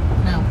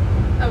 No.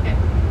 Okay.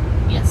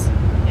 Yes.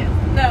 Yeah.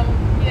 No.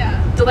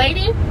 Yeah.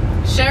 Delaney,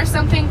 share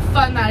something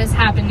fun that has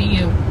happened to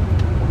you.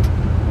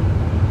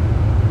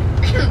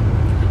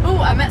 Oh,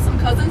 I met some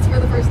cousins for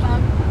the first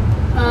time.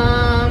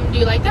 Do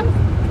you like them?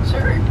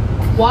 Sure.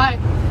 Why?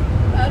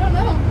 I don't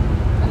know.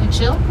 Are they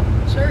chill?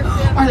 Sure.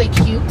 Yeah. Are they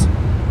cute?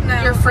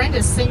 No. Your friend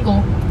is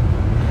single.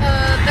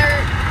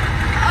 They're.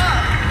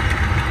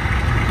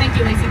 Thank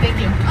you, Lacey. Thank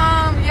you.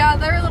 Yeah,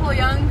 they're a little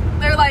young.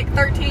 They're like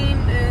 13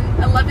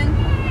 and 11.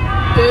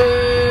 Boo.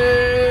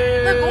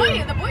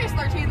 The boy is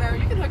 13 though.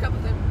 You can hook up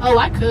with him. Oh,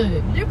 I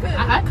could. You could.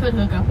 I could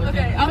hook up with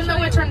Okay, him. I'll Even show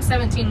though I you. turned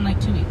 17 in like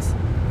 2 weeks.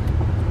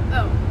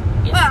 Oh.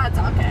 Yes. Well, that's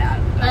okay.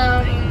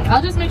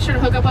 I'll just make sure to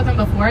hook up with him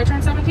before I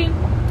turn 17.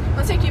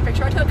 Let's take you a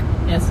picture I took.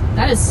 Yes.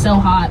 That is so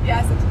hot. Yeah,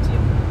 I sent it to you.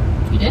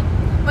 You did?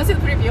 Let's see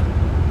the preview.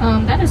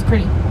 That is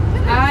pretty.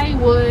 I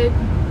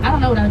don't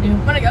know what I would do.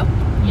 Wanna go?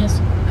 Yes.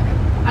 Okay.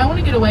 I want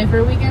to get away for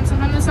a weekend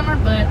sometime this summer,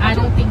 but I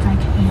don't think I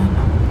can.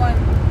 Why?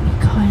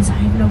 Because I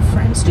have no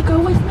friends to go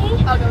with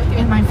me. I'll go with you.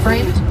 And my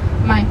friend,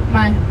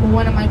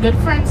 one of my good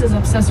friends is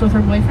obsessed with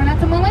her boyfriend at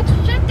the moment.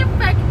 Shut the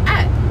fuck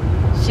up.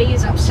 She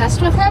is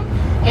obsessed with him,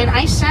 and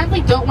I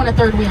sadly don't want a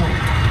third wheel.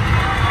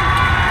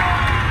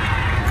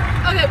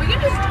 Okay, we can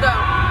just go.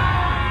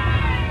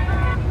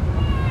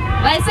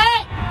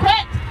 Lacey,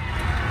 quit!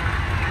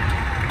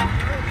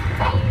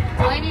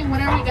 Delaney,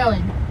 when are we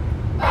going?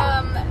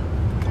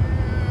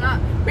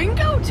 We can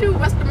go to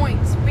West Des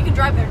Moines. We can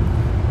drive there.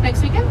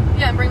 Next weekend?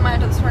 Yeah, and bring Maya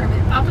to the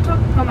tournament. I'll have to talk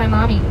about my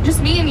mommy. Just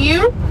me and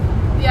you?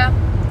 Yeah.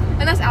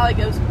 And that's Allie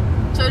goes.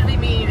 So it'd be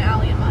me and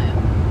Allie and Maya.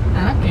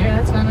 I don't care.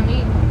 That's fine with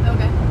me.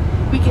 Okay.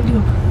 We can do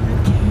a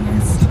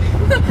podcast.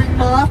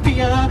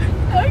 Mafia.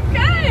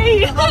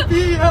 Okay.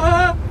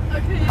 Mafia.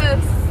 Okay,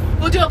 yes.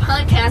 We'll do a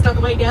podcast on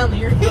the way down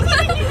there.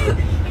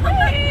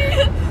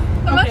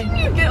 Imagine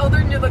you get older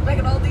and you look back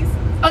at all these.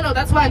 Oh no,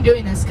 that's why I'm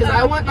doing this, because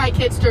I want my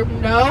kids to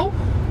know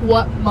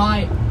what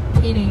my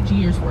teenage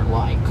years were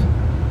like.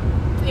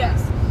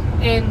 Yes.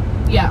 And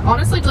yeah,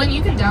 honestly, Delaney,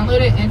 you can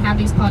download it and have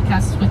these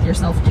podcasts with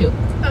yourself too.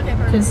 Okay,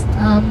 perfect. Because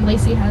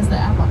Lacey has the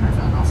app on her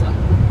phone also.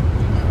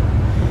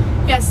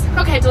 Yes.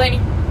 Okay, Delaney.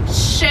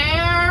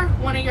 Share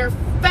one of your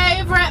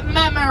favorite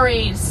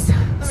memories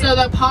so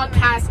the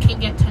podcast can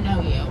get to know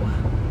you.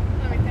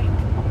 Let me think.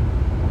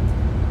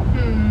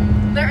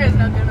 There is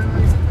no good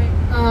memories with me.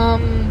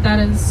 That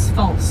is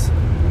false.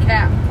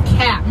 Cat.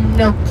 Cat.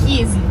 No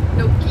kizzy.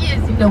 No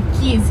kizzy. No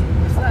kizzy.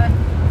 What's that?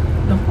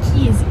 No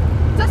kizzy.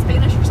 Is that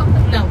Spanish or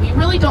something? No, we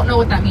really don't know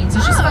what that means.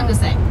 It's just fun to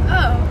say.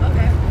 Oh,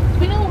 okay. Do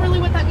we know really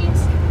what that means?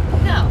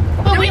 No.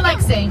 But we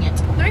like saying it.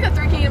 Do we got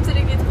 3 Kingdom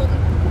City Gates Golden?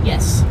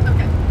 Yes.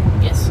 Okay.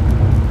 Yes.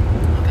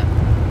 Okay.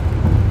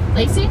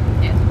 Lacey?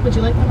 Yes. Would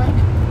you like the mic?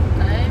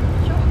 I'm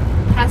sure.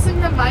 Passing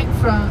the mic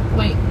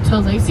to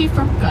Lacey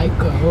from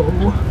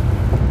Geico.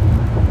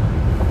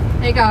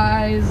 Hey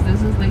guys,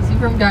 this is Lacey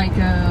from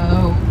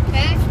Geico.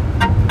 Okay.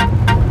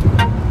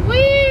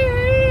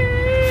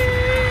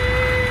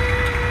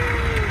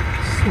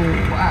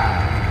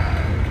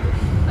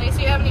 Swag.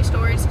 Lacey, you have any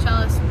stories to tell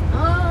us?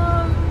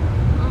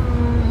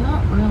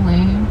 Not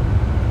really.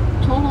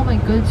 Told all my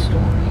good stories.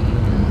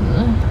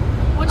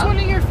 Which one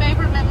are your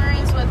favorite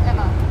memories with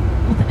Emma?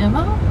 With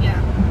Emma? Yeah.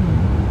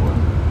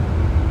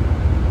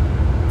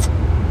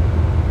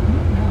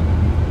 No.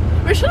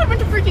 We should have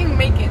went to freaking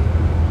Macon.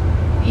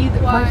 Either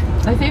Why?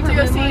 my favorite To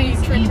go see memory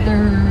is Trenton.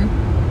 either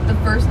the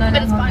first night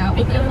But I it's hung fine. out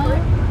with Pick it up,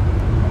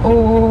 Emma,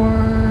 or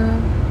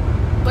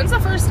When's the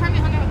first time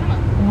you hung out with Emma?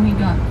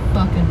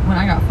 when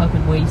I got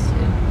fucking wasted.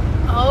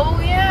 Oh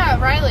yeah,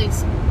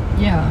 Riley's.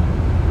 Yeah.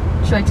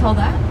 Should I tell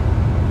that?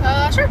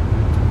 Sure.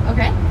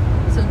 Okay.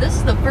 So this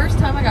is the first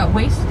time I got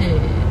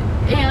wasted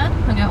and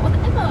hung out with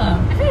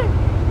Emma.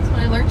 That's when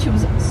I learned she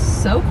was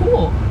so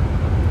cool.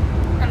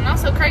 And not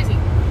so crazy.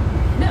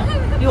 No.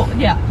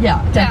 Yeah,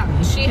 definitely.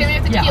 Yeah, she hit me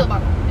with the tequila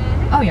bottle.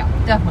 Mm-hmm. Oh yeah,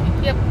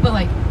 definitely. Yep. But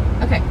like,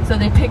 okay, so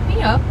they picked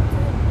me up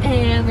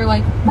and they're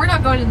like, we're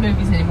not going to the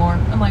movies anymore.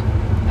 I'm like,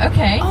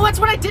 okay. Oh, that's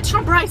what I ditched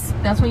on Bryce.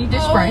 That's when you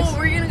ditched Bryce.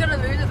 Were you gonna go to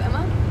the movies with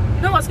Emma?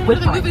 No, I was gonna With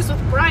go to the Bryce. movies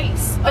with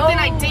Bryce, but then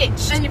I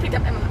ditched. And you picked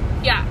up Emma.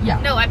 Yeah. Yeah.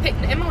 No,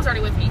 Emma was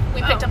already with me.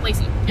 We picked Oh. up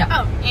Lacey. Yeah.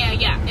 Oh.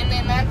 Yeah. And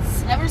then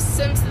that's ever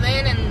since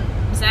then.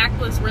 And Zach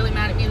was really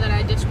mad at me that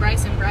I ditched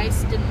Bryce, and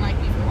Bryce didn't like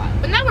me for a while.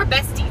 But now we're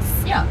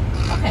besties. Yeah.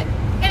 Okay.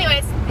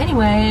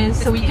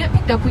 Anyways, So we get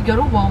picked up, we go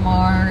to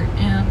Walmart,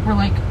 and we're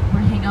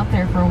hanging out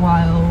there for a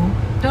while.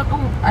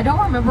 I don't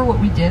remember what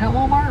we did at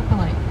Walmart, but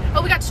like,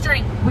 oh, we got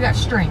string we got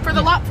string. for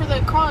the yeah. for the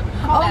crawdads.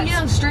 Oh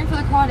yeah, string for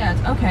the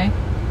crawdads. Okay.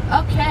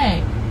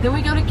 Then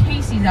we go to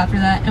Casey's after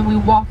that, and we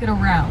walk it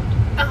around.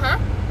 Uh huh.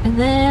 And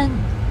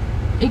then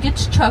it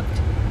gets chucked.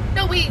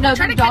 No, we No,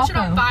 try then to catch it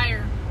on Dolpho.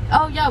 fire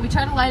Oh yeah, we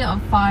try to light it on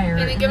fire.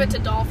 and then give it to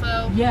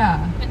Dolpho.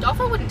 Yeah. And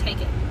Dolpho wouldn't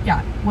take it.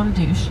 Yeah. What a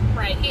douche.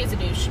 Right, he is a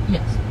douche.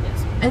 Yes.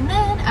 Yes. And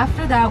then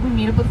after that, we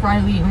meet up with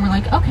Riley, and we're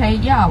like, okay,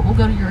 yeah, we'll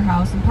go to your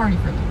house and party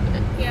for a little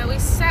bit. Yeah, we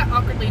sat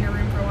awkwardly in a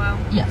room for a while.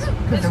 Yes,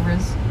 because there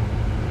was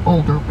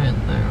older men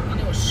there. And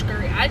it was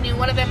scurry. I knew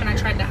one of them and I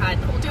tried to hide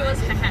the whole time.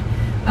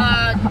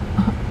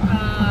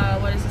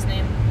 What is his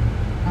name?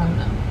 I don't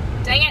know.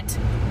 Dang it.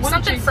 What did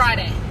Something you-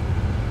 Friday.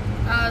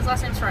 His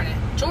last name's Friday.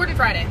 Jordan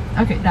Friday.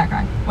 Okay, that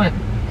guy. Whatever.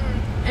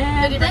 Did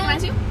And he then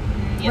recognize you?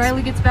 Yes.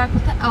 Riley gets back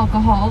with the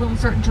alcohol, then we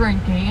start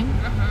drinking,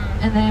 Uh-huh.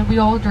 and then we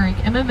all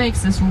drink. Emma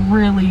makes this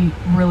really,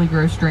 really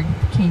gross drink,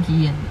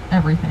 kinky and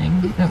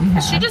everything that we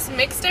have. She just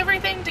mixed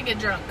everything to get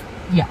drunk.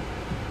 Yeah.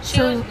 She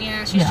So,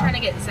 was, she's yeah. trying to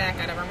get Zach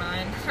out of her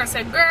mind. I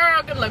said,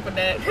 girl, good luck with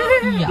that.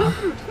 Yeah.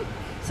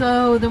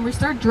 So then we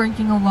start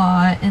drinking a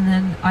lot, and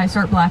then I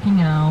start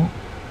blacking out,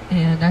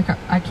 and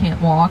I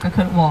can't walk. I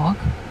couldn't walk.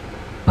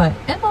 But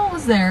Emma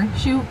was there.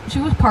 She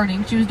was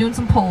partying. She was doing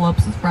some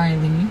pull-ups with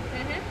Riley.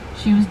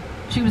 Mm-hmm.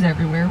 She was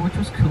everywhere, which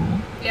was cool.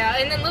 Yeah,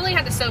 and then Lily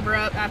had to sober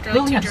up after like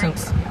Lily 2 had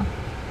drinks. sober up, yeah.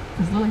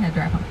 Because Lily had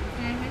drive home.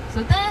 Mm-hmm.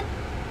 So then,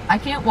 I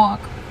can't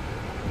walk.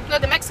 No,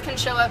 the Mexicans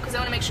show up because they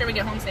want to make sure we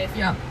get home safe.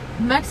 Yeah.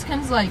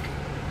 Mexicans like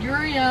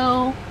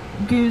Uriel,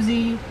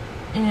 Goozy,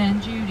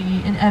 and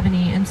Judy and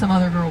Ebony and some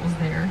other girl was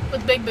there.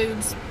 With big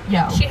boobs.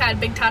 Yeah. She had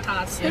big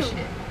tatas. Yeah, she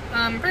did.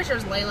 I'm pretty sure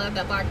it's Layla,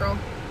 that black girl.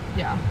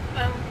 Yeah.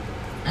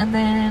 And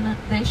then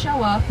they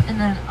show up, and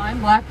then I'm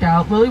blacked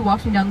out. Lily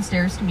walks me down the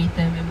stairs to meet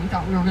them, and we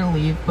thought we were going to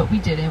leave, but we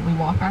didn't. We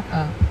walked back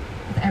up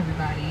with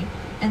everybody.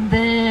 And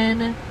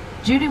then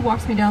Judy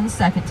walks me down the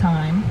second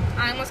time.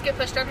 I almost get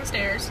pushed down the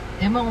stairs.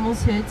 Emma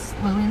almost hits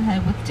Lily in the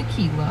head with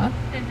tequila.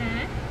 And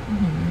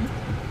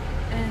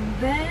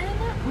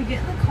then we get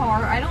in the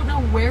car. I don't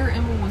know where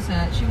Emma was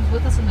at. She was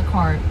with us in the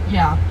car.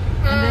 Yeah.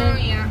 And then,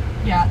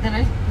 yeah.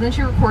 Then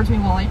she records me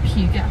while I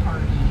puke at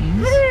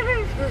Hardee's.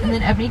 And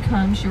then Ebony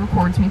comes, she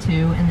records me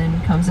too, and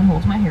then comes and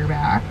holds my hair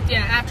back. Yeah,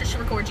 after she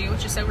records you,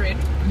 which is so rude.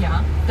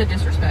 Yeah, the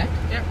disrespect.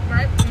 Yep,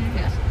 right?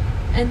 Yes.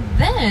 And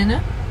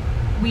then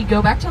we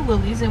go back to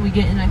Lily's and we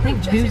get in, I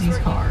think, Goosey's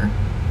car.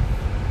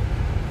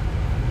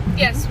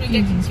 Yes, we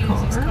get in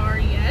Goosey's car,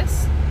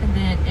 yes. And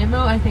then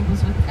Emma, I think,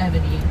 was with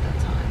Ebony at that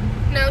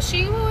time. No,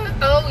 she was.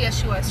 Oh, yes,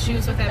 she was. She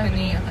was with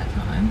Ebony at that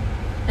time.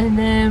 And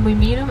then we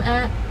meet them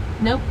at.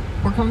 Nope,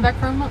 we're coming back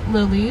from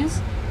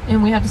Lily's,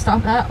 and we had to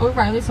stop at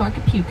O'Reilly so I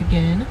could puke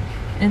again.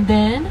 And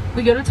then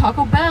we go to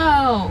Taco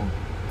Bell.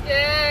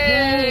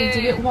 Yay!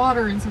 To get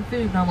water and some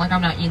food. And I'm like,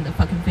 I'm not eating the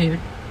fucking food.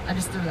 I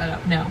just threw that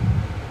up. No.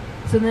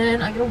 So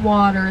then I get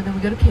water. Then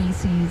we go to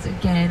Casey's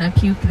again. I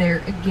puke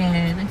there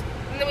again. And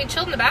then we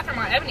chilled in the bathroom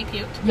while Ebony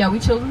puked. Yeah, we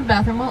chilled in the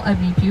bathroom while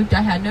Ebony puked.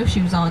 I had no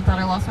shoes on. Thought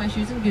I lost my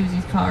shoes in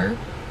Goosey's car.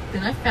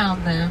 Then I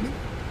found them.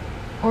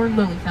 Or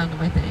Lily found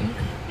them, I think.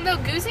 No,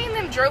 Goosey and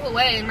them drove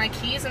away, and my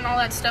keys and all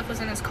that stuff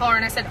was in his car.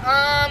 And I said,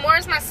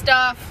 where's my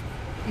stuff?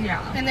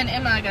 Yeah. And then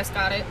Emma, I guess,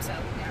 got it, so,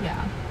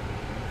 yeah.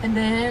 And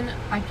then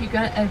I puke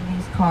out of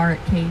Ebony's car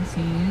at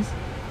Casey's.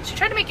 She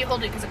tried to make you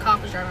hold it because a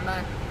cop was driving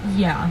by.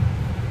 Yeah.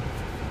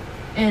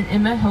 And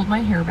Emma held my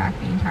hair back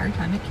the entire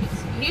time at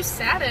Casey's. You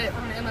sat it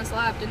on Emma's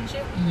lap, didn't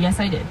you? Yes,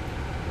 I did.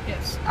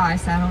 Yes. I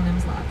sat on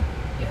Emma's lap.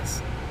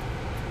 Yes.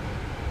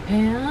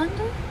 And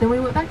then we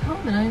went back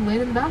home, and I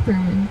laid in the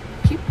bathroom and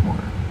puked more.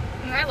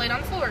 And I laid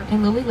on the floor.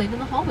 And Lily laid in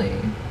the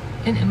hallway.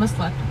 And Emma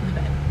slept in the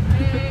bed.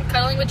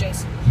 Cuddling with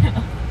Jace.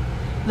 Yeah.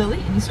 Lily,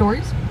 any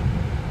stories?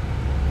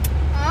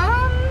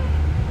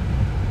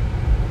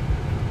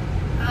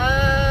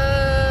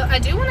 I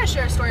do want to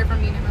share a story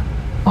from me and Emma.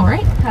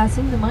 Alright,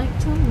 passing the mic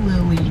to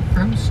Lily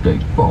from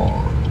State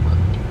Farm.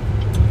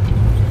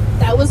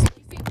 That was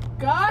Lacey.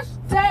 Gosh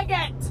dang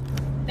it!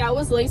 That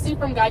was Lacey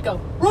from Geico.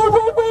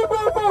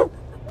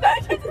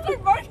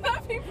 Barking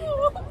at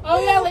people.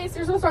 Oh yeah, Lacey,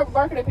 you're supposed to start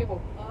barking at people.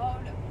 Oh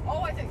no.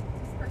 Oh, I think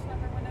this person have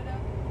their window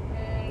down.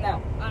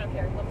 No. I don't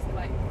care. Let me see the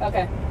mic.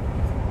 Okay.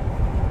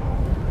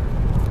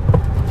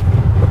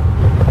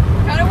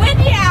 Kind of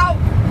windy out.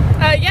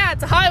 Yeah,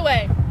 it's a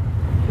highway.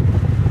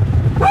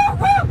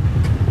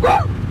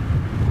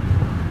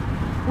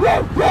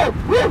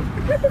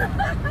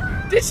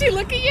 Did she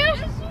look at you?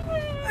 Yes, she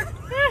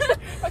did.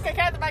 Okay, can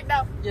I have the mic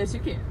now? Yes, you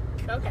can.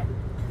 Okay.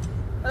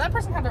 Well, that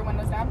person had their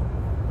windows down.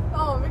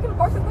 Oh, we could have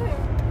barked at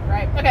them.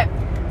 Right. Okay.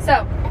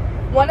 So,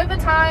 one of the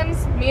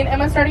times me and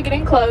Emma started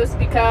getting close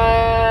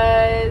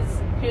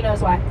because who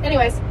knows why.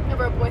 Anyways.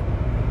 Never a boy.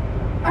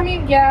 I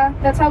mean, yeah,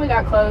 that's how we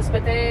got close,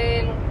 but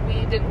then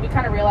we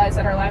kind of realized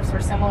that our lives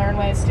were similar in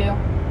ways too.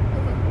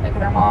 Like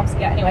with our moms.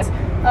 Yeah, anyways.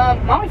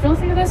 Mom, if you're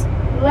listening to this,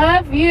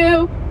 love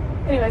you.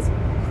 Anyways,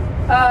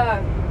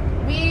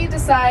 we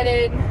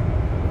decided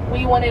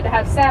we wanted to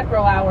have sad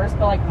girl hours,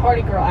 but like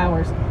party girl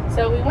hours.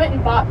 So we went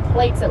and bought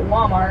plates at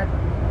Walmart,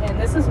 and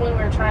this is when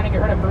we were trying to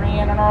get rid of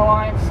Brienne in our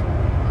lives.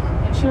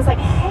 And she was like,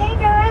 hey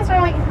guys,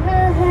 we're like,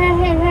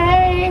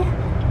 hey.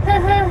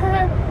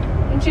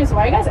 And she was,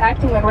 why are you guys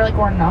acting weird? We're like,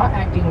 we're not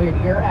acting weird,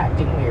 you're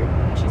acting weird.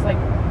 And she's like,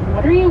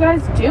 what are you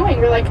guys doing?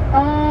 We're like,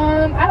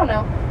 I don't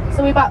know.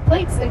 So we bought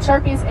plates and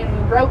Sharpies and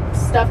we wrote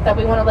stuff that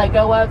we want to let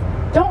go of.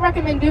 Don't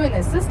recommend doing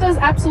this. This does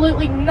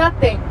absolutely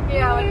nothing.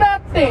 Yeah.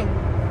 Nothing.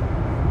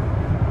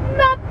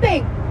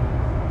 Nothing.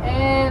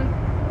 And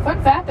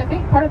fun fact, I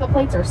think part of the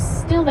plates are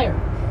still there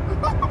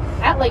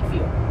at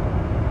Lakeview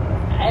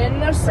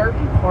in a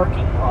certain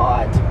parking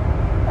lot.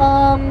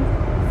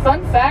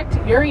 Fun fact,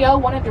 Uriel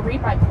wanted to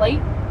read my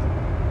plate.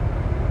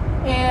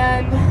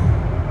 And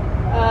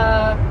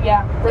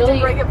yeah, really. Did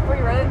you break it before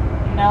you read it?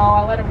 No,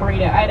 I let him read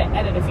it. I had to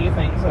edit a few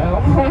things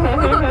though.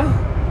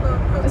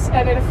 Just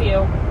edit a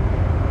few.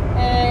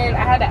 And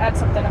I had to add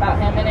something about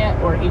him in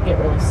it or he'd get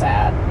really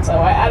sad. So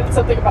I added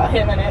something about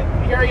him in it.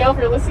 Uriel, if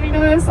you're listening to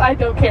this, I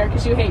don't care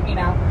because you hate me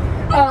now.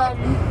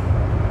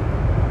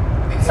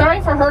 Sorry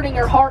for hurting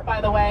your heart,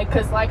 by the way,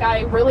 because like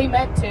I really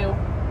meant to.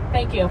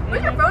 Thank you.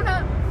 Where's your phone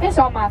at? It's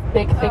on my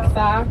thick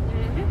thigh.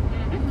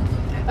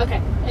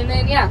 Okay, and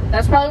then yeah,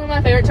 that's probably one of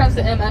my favorite times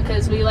to Emma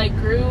because we like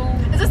grew.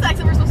 Is this the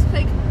exit we're supposed to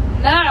take?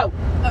 No.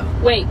 Oh.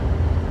 Wait.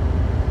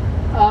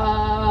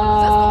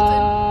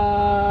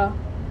 Fulton?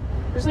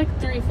 There's like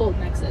 3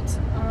 Fulton exits.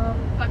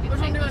 Fuck it. Which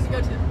one do you want to go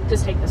to?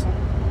 Just take this one.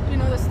 Do you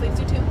know where this leads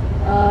you to?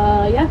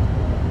 Yeah.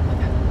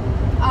 Okay.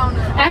 I don't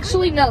know.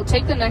 Actually, no.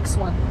 Take the next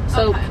one.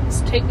 So Okay.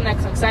 take the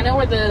next one because I know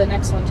where the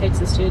next one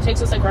takes us to. It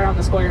takes us like right on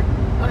the square.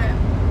 Okay.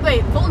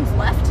 Wait, Fulton's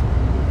left?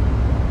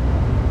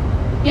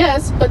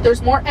 Yes, but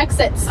there's more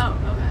exits. Oh,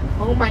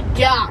 okay. Oh my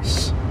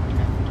gosh.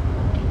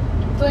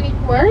 Delaney,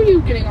 why are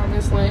you getting on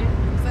this lane?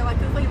 Because I like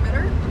this lane better.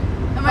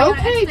 Am I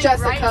Okay, gonna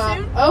Jessica. right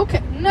soon?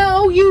 Okay.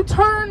 No, you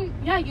turn.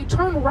 Yeah, you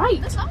turn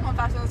right. That's not my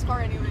faster than this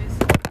car anyways.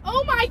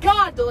 Oh my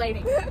God,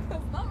 Delaney. That's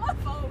not my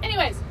fault.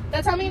 Anyways,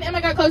 that's how me and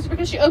Emma got closer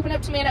because she opened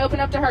up to me and I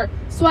opened up to her.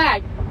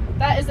 Swag.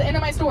 That is the end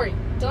of my story.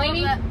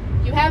 Delaney,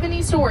 you have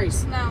any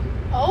stories? No.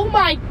 Oh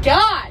my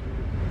God.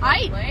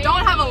 I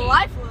don't have a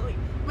life, Lily.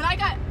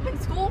 When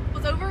school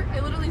was over, I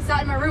literally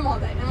sat in my room all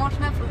day and watched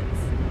Netflix.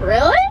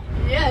 Really?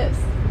 Yes.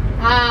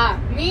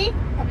 Me?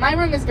 My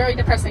room is very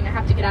depressing. I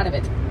have to get out of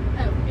it.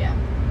 Oh, yeah.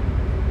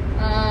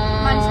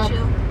 Mine's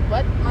chill.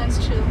 What?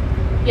 Mine's chill.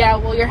 Yeah,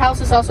 well, your house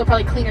is also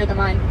probably cleaner than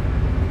mine.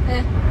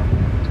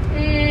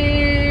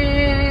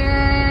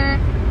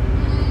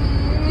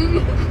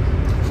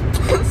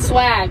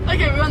 Swag.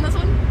 Okay, we want this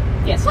one?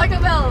 Yes.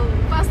 Taco Bell,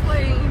 fast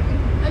lane.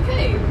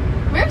 Okay,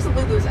 where's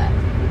Lulu's at?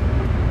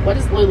 What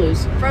is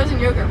Lulu's? Frozen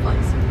yogurt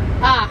place.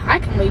 I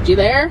can lead you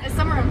there. It's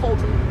somewhere in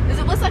Fulton. Is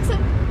it West Exit?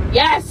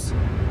 Yes.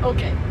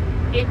 Okay.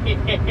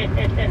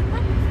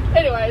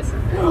 Anyways,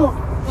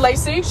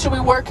 Lacey, should we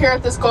work here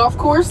at this golf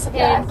course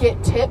and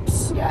get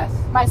tips? Yes.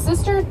 My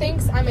sister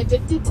thinks I'm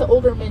addicted to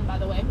older men, by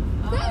the way.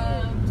 Tell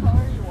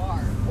her you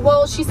are.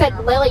 Well, she said,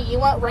 Lily, you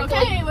want wrinkly?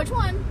 Okay, which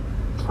one?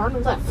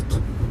 Turn left.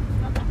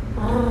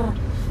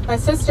 My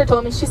sister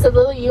told me, she said,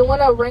 Lily, you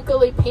want a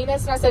wrinkly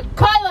penis? And I said,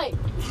 Kylie,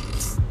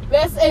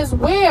 this is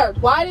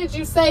weird. Why did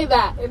you say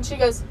that? And she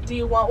goes, do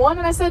you want one?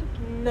 And I said,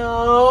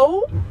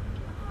 no. Oh,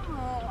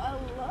 I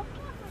love that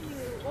for you.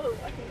 Whoa,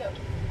 I can go.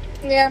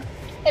 Yeah.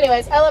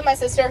 Anyways, I love my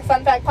sister.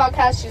 Fun fact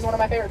podcast. She's one of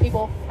my favorite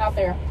people out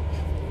there.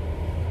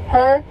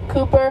 Her,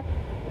 Cooper,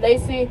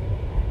 Lacey,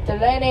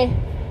 Delaney,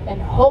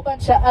 and a whole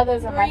bunch of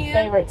others are my Maria?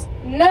 favorites.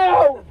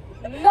 No!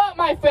 Not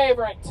my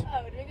favorite.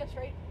 Oh, did we go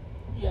straight?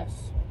 Yes.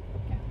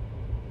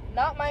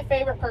 Not my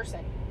favorite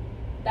person.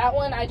 That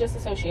one I just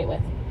associate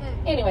with.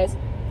 Anyways,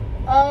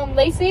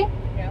 Lacey?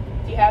 Yeah.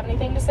 Do you have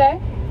anything to say?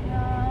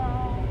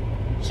 No.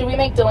 Should we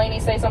make Delaney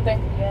say something?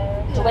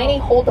 Yeah. Delaney,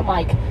 hold the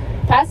mic.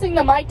 Passing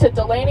the mic to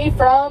Delaney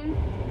from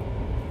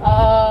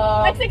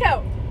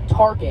Mexico.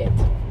 Target.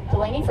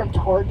 Delaney from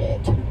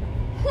Target.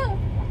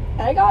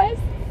 Hey, guys.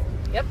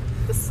 Yep.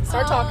 Just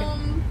start talking.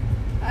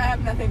 I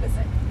have nothing to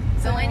say.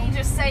 Delaney,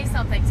 just say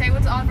something. Say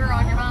what's on your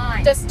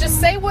mind. Just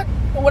say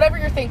whatever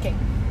you're thinking.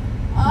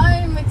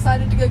 I'm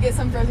excited to go get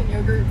some frozen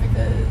yogurt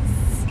because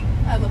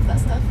I love that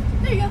stuff.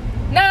 There you go.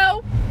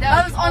 No.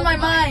 That was on my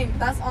mind.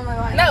 That's on my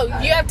mind. No,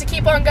 you have to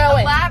keep on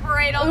going.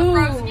 Elaborate on the Ooh.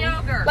 frozen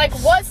yogurt. Like,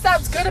 what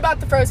sounds good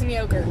about the frozen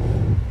yogurt?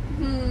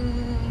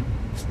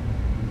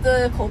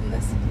 The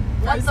coldness.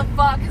 what the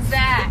fuck is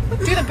that? Do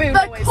the boo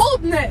The noise.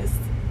 coldness.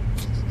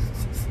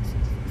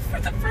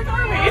 What the frick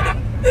are we?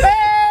 Boo! Guys,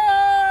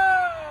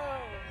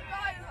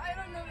 I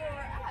don't know where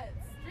we're at.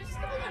 We're just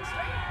going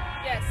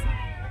straight. Yes.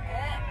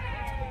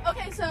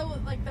 Okay, so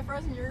like the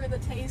frozen yogurt, the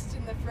taste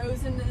and the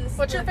frozenness.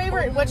 What's your the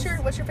favorite? What's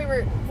coldness. your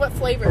favorite? What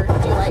flavor do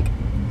you like?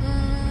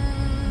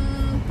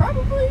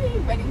 Probably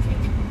wedding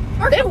cake.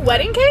 They have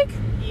wedding cake?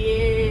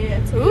 Yeah.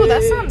 It's Ooh,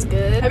 that good. sounds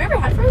good. Have you ever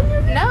had frozen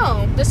yogurt?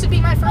 No, this would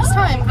be my first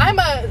time. I'm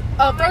a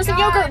frozen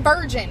God. yogurt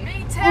virgin.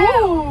 Me too.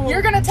 Ooh.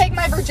 You're gonna take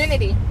my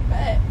virginity.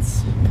 Bet.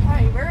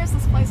 Okay, where is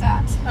this place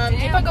at? Keep on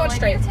Damn, going Delaney,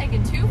 straight. You're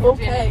taking two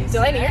Okay. virginities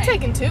Delaney, you're today.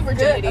 taking 2 Good.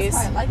 virginities. That's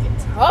why I like it.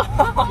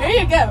 Oh. There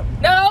you go.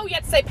 No, you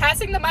have to say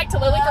passing the mic to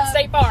Lily from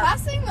State Farm.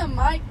 Passing the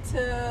mic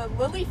to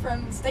Lily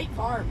from State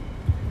Farm.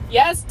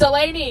 Yes,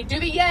 Delaney. Do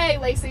the yay,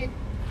 Lacey.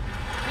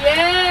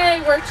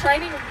 Yay, we're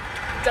training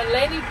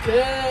Delaney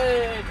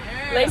good.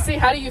 Lacey,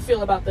 how do you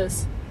feel about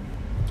this?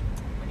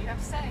 What do you have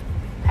to say?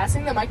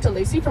 Passing the mic to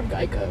Lacey from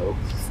Geico.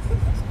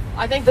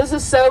 I think this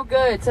is so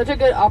good. Such a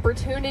good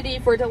opportunity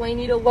for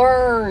Delaney to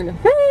learn.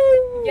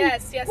 Woo!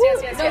 Yes. No,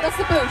 that's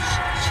the boosh.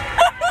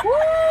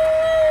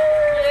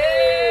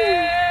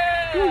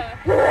 Yeah.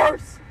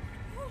 Horse!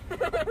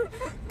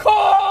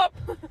 Cop!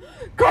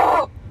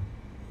 Go!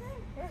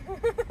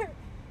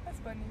 That's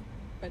funny.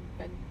 Fun.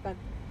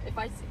 If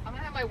I see, I'm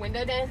gonna have my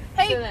window down.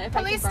 Hey, so that if I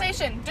police can find-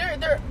 station.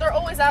 They're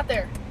always out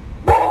there.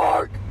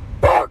 Bark!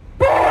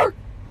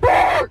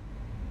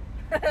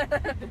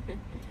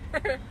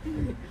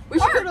 We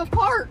should go to a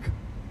park.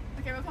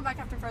 Okay, we'll come back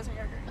after frozen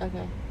yogurt.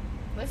 Okay.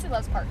 Lacey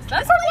loves parks.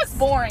 That park looks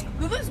boring.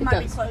 Lulu's It might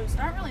be does. closed.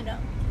 I don't really know.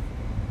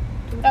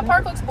 That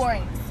park looks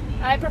boring.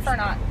 I prefer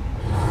not.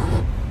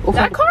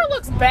 That car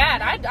looks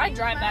bad. I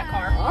drive that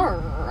car.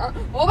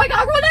 Oh my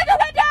god, run into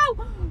the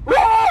window!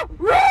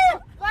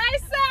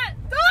 Lisa!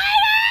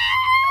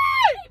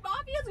 Delaney!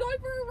 Mafia's going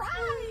for a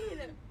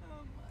ride.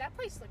 That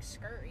place looks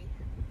scurry.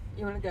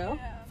 You wanna go?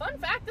 Fun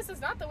fact, this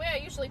is not the way I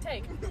usually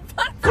take.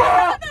 I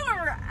don't know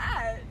where we're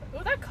at.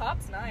 Ooh, that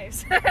cop's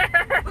nice.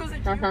 Was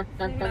it you?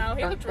 No,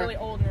 he looked really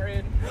old and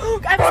rude.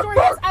 I have a story,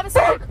 guys. I have a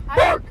story.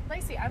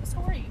 Lacey, I have a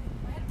story.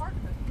 Oh,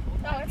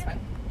 that's fine.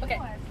 Okay,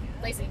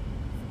 Lacey.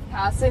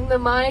 Passing the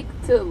mic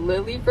to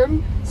Lily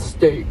from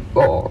State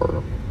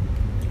Farm.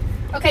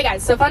 Okay,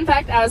 guys, so fun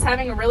fact, I was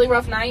having a really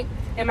rough night,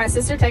 and my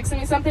sister texted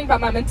me something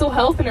about my mental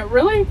health, and it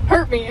really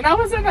hurt me. And I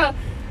was in a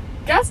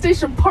gas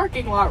station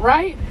parking lot,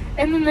 right?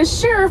 And then the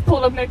sheriff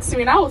pulled up next to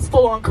me, and I was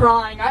full on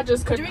crying. I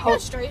just Do couldn't we hold. go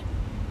straight?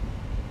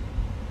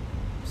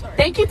 Sorry.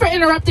 Thank you for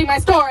interrupting my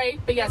story,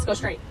 but yes, go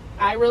straight.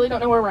 I really don't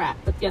know where we're at,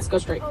 but yes, go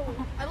straight. Oh,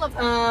 I love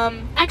that.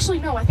 Actually,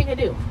 no, I think I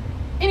do.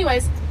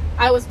 Anyways,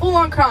 I was full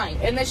on crying,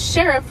 and the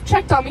sheriff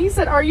checked on me. He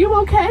said, "Are you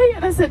okay?"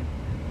 And I said,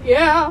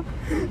 "Yeah."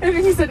 And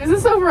then he said, "Is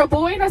this over a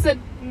boy?" And I said,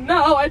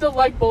 "No, I don't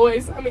like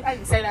boys." I mean, I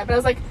didn't say that, but I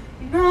was like,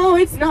 "No,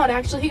 it's not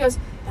actually." He goes,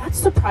 "That's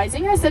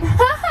surprising." I said, "Ha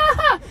ha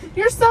ha,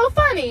 you're so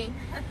funny."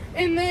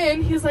 And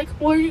then he's like,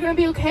 "Well, are you going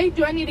to be okay?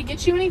 Do I need to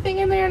get you anything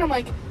in there?" And I'm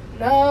like,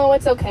 "No,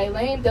 it's okay.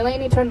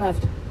 Delaney, turn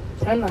left.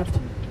 Turn left."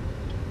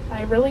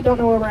 I really don't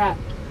know where we're at.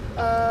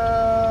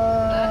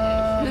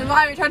 Then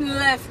why are we turning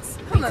left?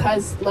 Come on.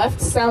 Because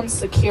left sounds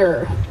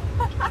secure.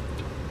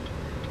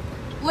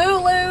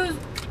 Lulu's.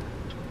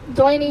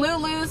 Delaney.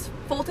 Lulu's.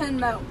 Fulton,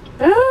 no.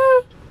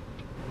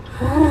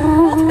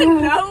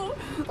 Fulton, No.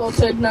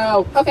 Fulton,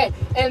 no. Okay,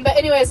 but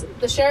anyways,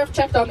 the sheriff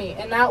checked on me,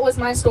 and that was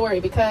my story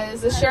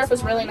because the sheriff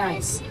was really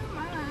nice.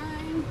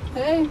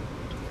 Hey.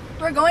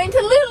 We're going to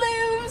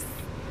Lulu's.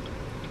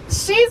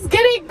 She's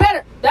getting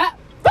better. That.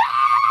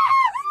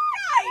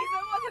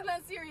 It wasn't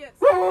that serious.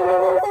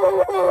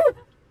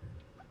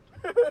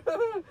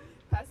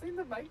 Passing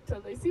the mic to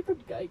Lacey from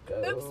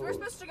Geico. Oops, we're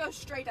supposed to go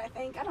straight, I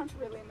think. I don't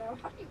really know.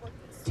 How do you work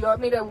this? Do you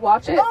want me to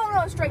watch it? Oh,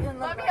 no, straight in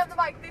the Let me have the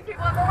mic. These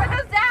people have their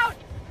windows down.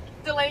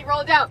 Delaney, roll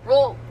it down.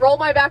 Roll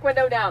my back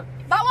window down.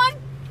 That one?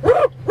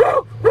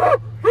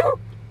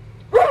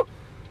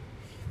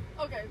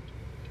 Okay.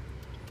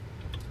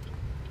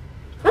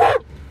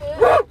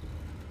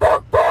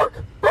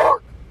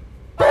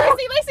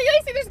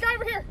 Lacey, there's a guy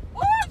over here.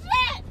 Oh,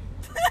 shit!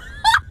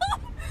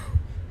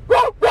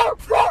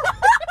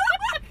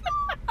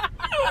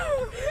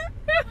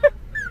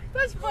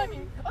 That's funny.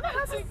 Oh,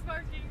 that's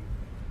barking.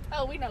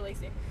 Oh, we know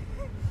Lacey.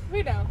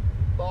 We know.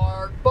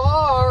 Bark,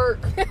 bark.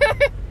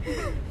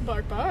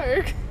 Bark,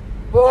 bark.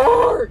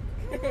 Bark.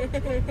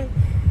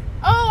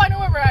 Oh, I know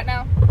where we're at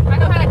now. I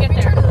know how to get We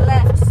there. turn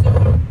left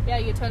soon. Yeah,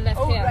 you turn left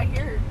Oh, here. right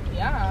here.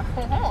 Yeah.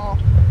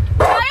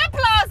 Giant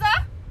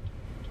Plaza!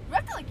 Do we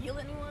have to, like, yell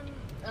at anyone?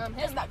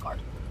 Just that car.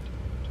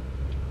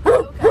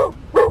 Okay.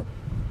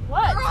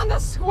 What? They're on the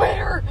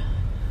square.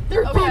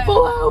 There's Okay.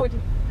 people out.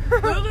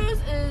 Lulu's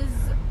is.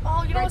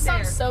 Oh, you know Right what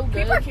sounds there. so Can good?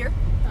 you park here?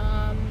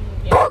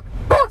 Yeah.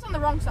 That's on the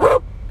wrong side.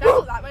 Can I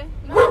go that way?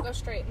 No, go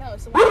straight. No,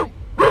 it's the one way.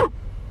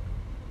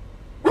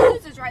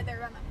 Lulu's is right there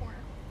around that corner.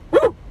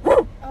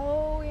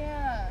 Oh,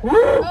 yeah.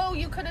 Oh,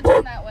 you could have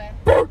turned that way.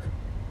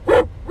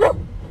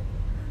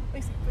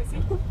 Lacey.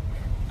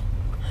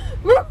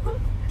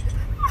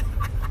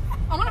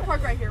 I'm gonna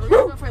park right here. We're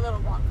gonna go for a little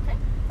walk, okay?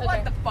 Okay.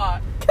 What the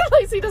fuck?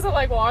 Lacey doesn't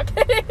like walking.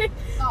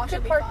 Oh, it should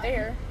Could be park fine.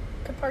 there.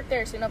 Could park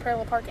there, so no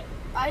parallel parking.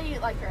 I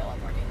like parallel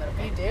parking, but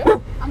okay. You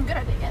do? I'm good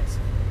at it, yes.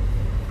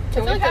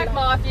 Can we pack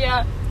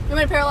Mafia? You want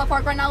me to parallel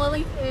park right now,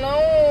 Lily? No.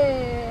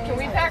 Can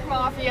we pack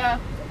Mafia?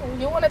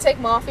 You want to take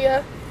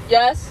Mafia?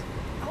 Yes.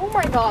 Oh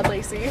my God,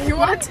 Lacey. You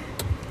want to?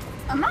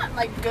 I'm not,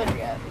 like, good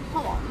yet.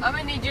 Hold on. I'm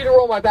gonna need you to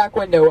roll my back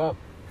window up.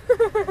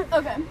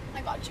 Okay,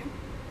 I got you.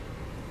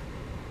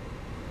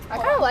 I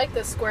kind of like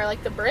this square.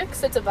 Like the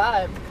bricks, it's a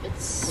vibe.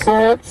 It's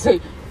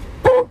sexy.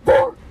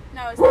 No,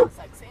 it's not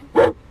sexy.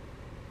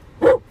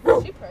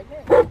 Is she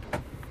pregnant? I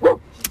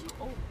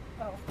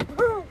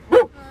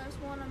just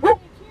wanna make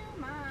you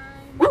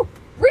mine.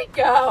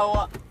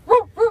 Rico!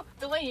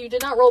 Delaney, you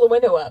did not roll the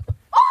window up.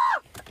 Ah!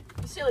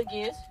 You silly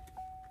goose.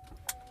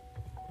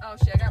 Oh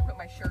shit, I gotta put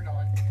my shirt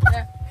on.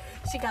 Yeah.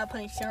 She gotta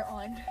put a shirt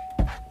on.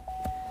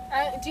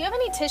 Do you have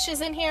any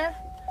tissues in here?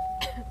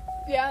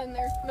 Yeah, in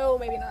there. No,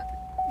 maybe not.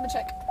 Let me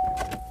check.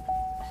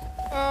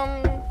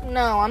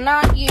 No, I'm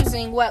not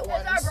using wet Is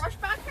ones. there a brush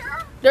back here?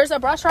 There's a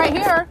brush right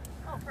here.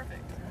 Oh,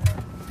 perfect.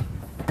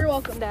 You're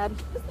welcome, Dad.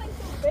 This thing's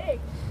so big.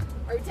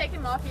 Are we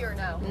taking Mafia or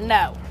no?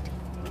 No.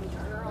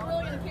 I'm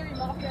really gonna carry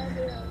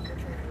Mafia.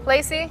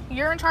 Lacey,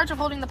 you're in charge of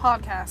holding the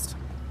podcast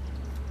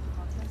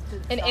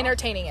and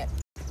entertaining it.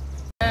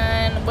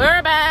 And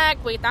we're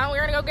back. We thought we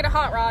were gonna go get a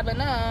hot rod, but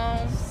no.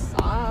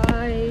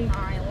 I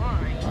I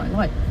lied.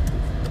 what?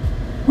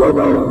 Sorry, I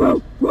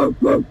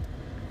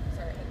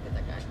had to get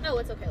that guy. No,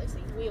 it's okay,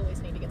 Lacey. We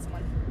always need to get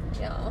someone.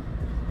 Yeah.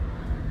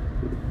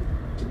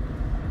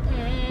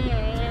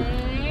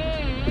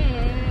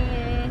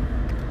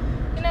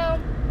 You know,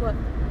 What?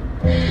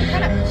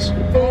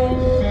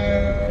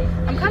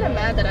 I'm kind of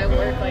mad that I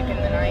work like in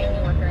the night and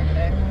you work during the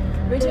day.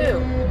 Me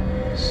too.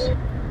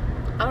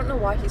 I don't know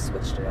why he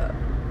switched it up.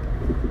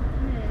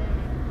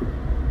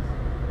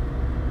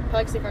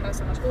 Probably because he found out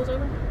summer school's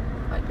over.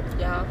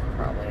 Yeah,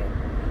 probably.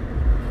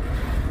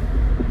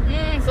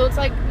 So it's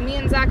like me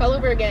and Zach all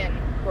over again,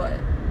 What?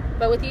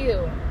 but with you.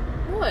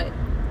 What?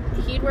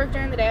 He'd work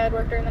during the day, I'd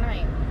work during the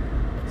night.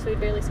 So we'd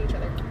barely see each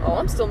other. Oh,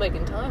 I'm still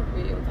making time for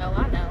you. Oh,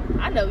 I know.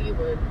 I know you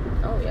would.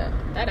 Oh, yeah.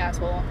 That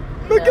asshole.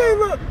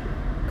 No.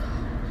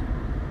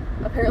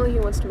 Apparently he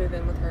wants to move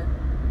in with her.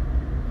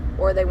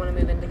 Or they want to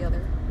move in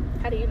together.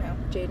 How do you know?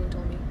 Jaden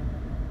told me.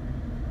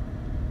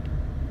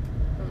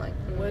 I'm like,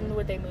 When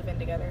would they move in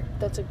together?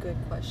 that's a good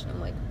question.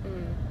 I'm like,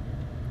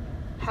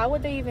 How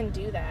would they even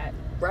do that?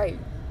 Right.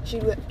 She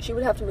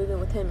would have to move in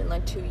with him in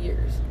like 2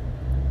 years.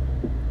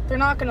 They're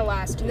not gonna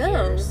last 2 No.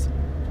 years.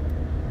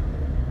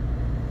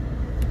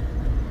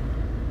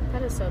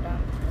 That is so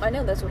dumb. I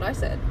know, that's what I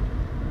said.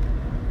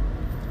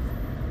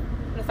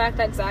 And the fact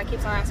that Zach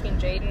keeps on asking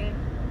Jaden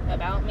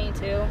about me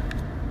too.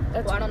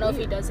 That's Well, I don't know if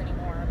he weird. does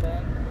anymore,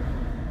 but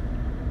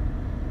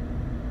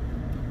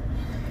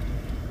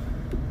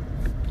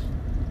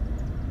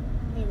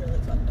he really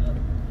fucked up.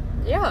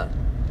 Yeah.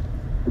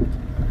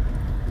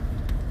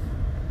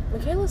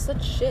 Michaela's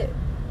such shit.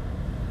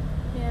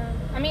 Yeah.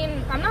 I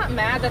mean, I'm not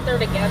mad that they're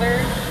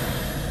together.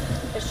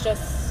 It's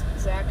just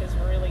Zach is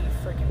really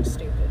freaking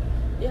stupid.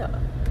 Yeah.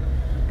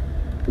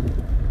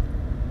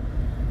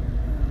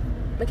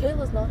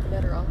 Michaela's not the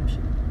better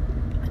option.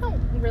 I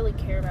don't really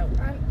care about.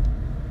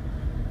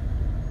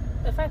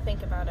 If I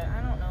think about it,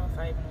 I don't know if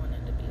I even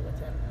wanted to be with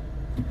him.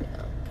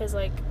 Yeah. Cause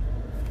like,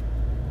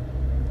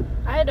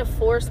 I had to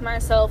force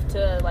myself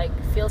to like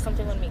feel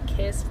something when we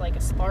kissed, like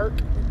a spark,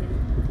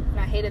 Mm-hmm. and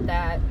I hated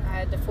that. I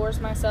had to force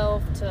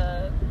myself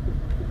to.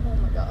 Oh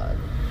my god.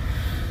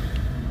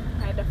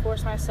 I had to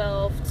force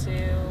myself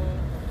to.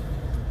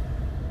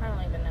 I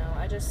don't even know.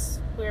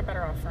 We were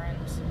better off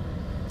friends.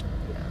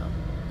 Yeah.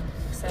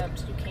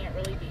 Except you can't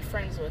really be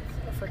friends with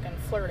a freaking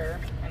flirter,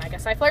 and I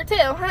guess I flirt too.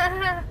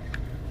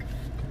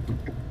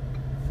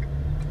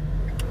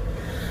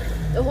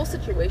 The whole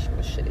situation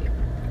was shitty.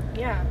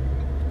 Yeah.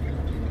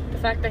 The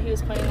fact that he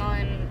was putting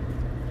on, I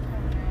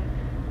don't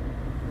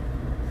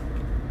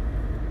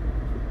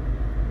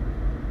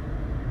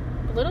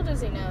know. Little does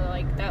he know,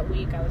 like, that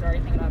week I was already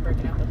thinking about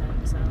breaking up with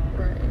him, so.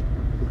 Right.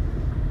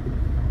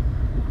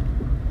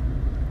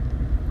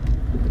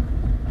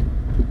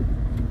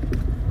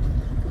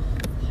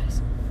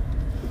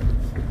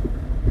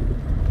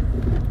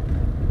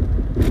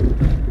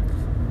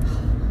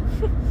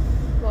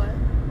 What?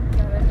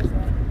 No, that was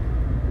one.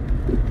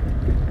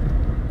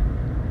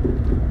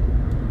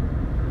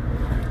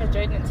 Has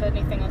Jaden said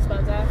anything else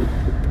about Zach?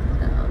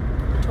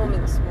 He told me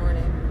this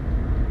morning.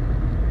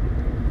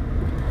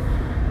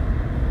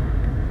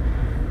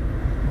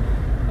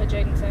 What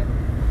Jaden said?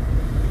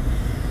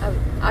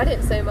 I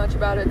didn't say much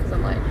about it because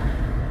I'm like,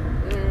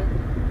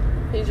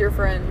 he's your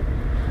friend.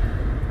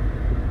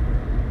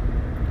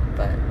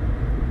 But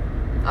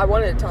I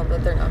wanted to tell him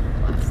that they're not going to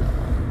last that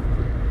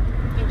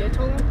long. You did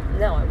tell him?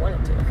 No, I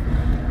wanted to.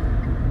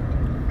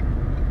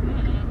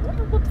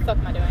 What the fuck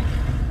am I doing?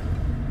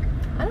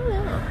 I don't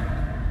know.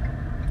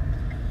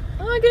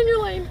 Oh, get in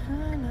your lane. I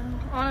don't know.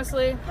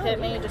 Honestly, hit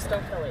me, just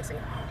don't feel lazy.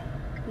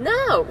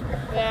 No!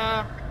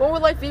 Yeah. What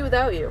would life be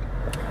without you?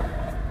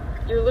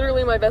 You're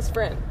literally my best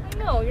friend. I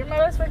know, you're my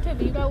best friend too,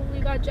 but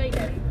you got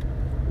Jaden.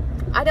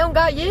 I don't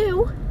got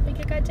you. But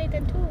you got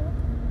Jaden too.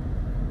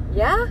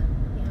 Yeah?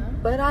 Yeah,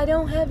 But I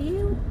don't have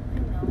you. I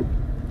know.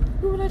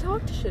 Who would I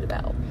talk to shit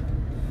about?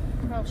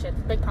 Oh shit,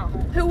 big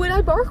pothole. Who would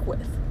I bark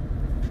with?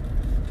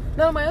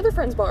 None of my other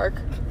friends bark.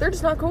 They're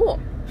just not cool.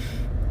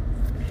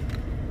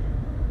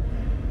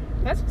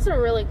 That's just a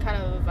really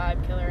kind of a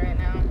vibe killer right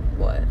now.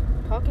 What?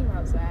 Talking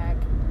about Zach.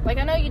 Like,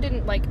 I know you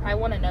didn't, like, I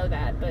want to know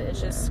that, but it's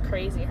just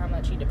crazy how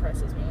much he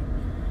depresses me.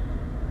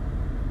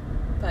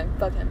 Fine,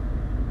 fuck him.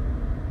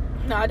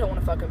 No, I don't want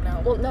to fuck him,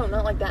 no. Well, no,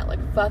 not like that. Like,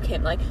 fuck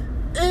him. Like,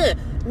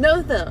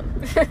 no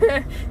thumb.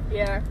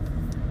 Yeah.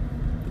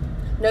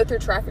 No through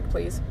traffic,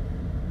 please.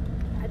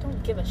 I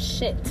don't give a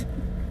shit.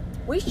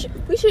 We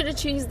should have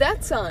choose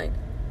that sign.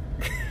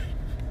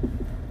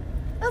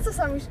 That's the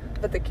sign we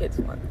should. But the kids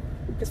won.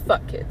 Because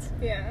fuck kids.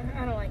 Yeah,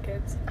 I don't like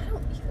kids. I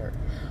don't either.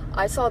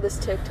 I saw this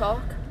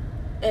TikTok,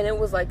 and it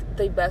was like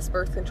the best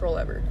birth control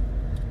ever.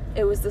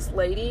 It was this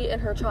lady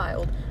and her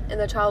child, and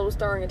the child was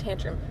throwing a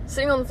tantrum,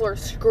 sitting on the floor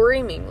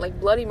screaming like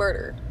bloody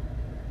murder.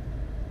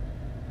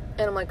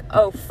 And I'm like,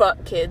 oh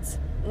fuck kids.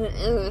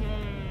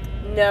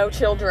 No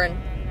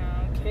children.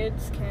 No,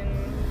 kids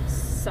can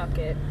suck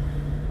it.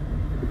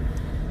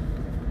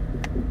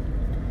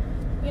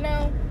 You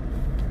know,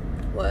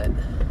 What?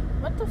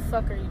 what the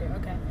fuck are you doing?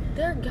 Okay.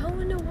 They're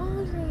going to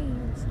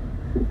Walgreens.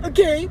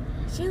 Okay.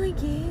 Silly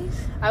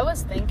kids. I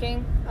was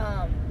thinking,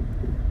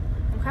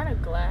 I'm kind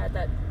of glad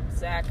that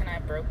Zach and I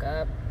broke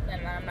up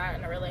and I'm not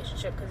in a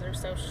relationship because they're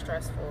so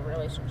stressful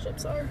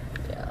relationships are.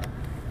 Yeah.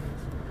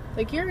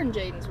 Like, your and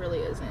Jaden's really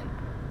isn't.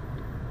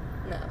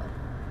 No.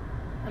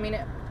 I mean,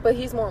 But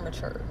he's more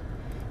mature.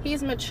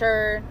 he's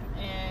mature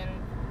and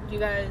you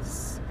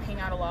guys hang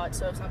out a lot,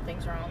 so if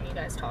something's wrong, you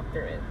guys talk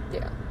through it.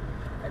 Yeah.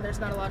 And there's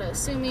not a lot of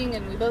assuming,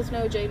 and we both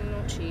know Jaden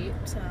won't cheat,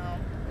 so.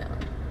 No.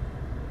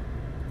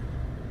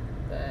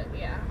 But,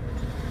 yeah.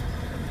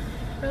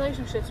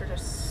 Relationships are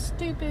just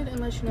stupid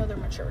unless you know they're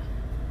mature.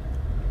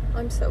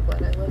 I'm so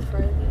glad I left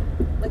Friday.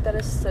 Like, that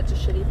is such a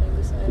shitty thing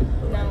to say.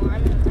 But, No,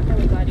 like, I'm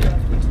really glad you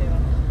left me too.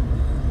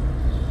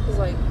 Cause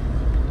like,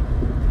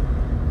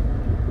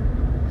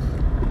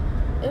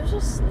 it was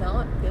just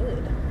not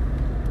good.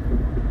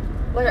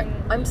 Like,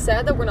 I'm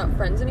sad that we're not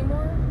friends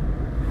anymore.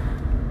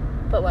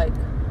 But like,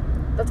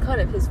 that's kind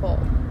of his fault.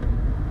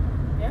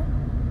 Yeah?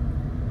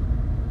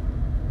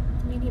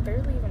 I mean, he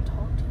barely even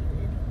talked to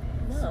you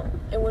anyway. No.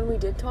 And when we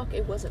did talk,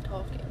 it wasn't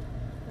talking.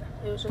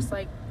 It was just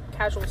like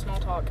casual small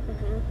talk.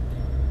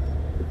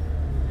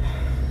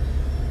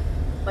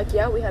 Like,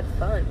 yeah, we had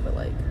fun, but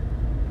like,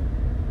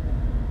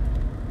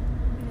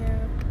 Yeah.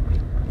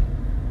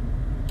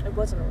 it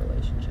wasn't a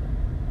relationship.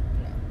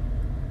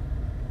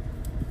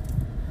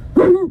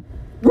 Why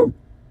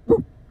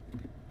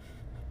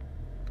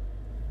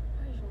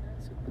is your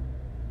mouth so-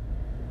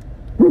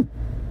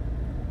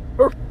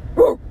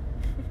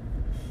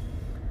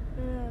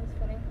 Yeah, that's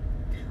funny.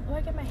 Oh,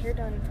 I get my hair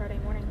done Friday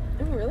morning.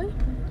 Oh, really?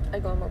 I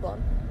go on more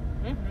blonde.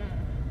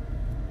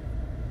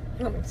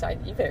 Mm-hmm. I'm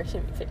excited. You better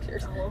send me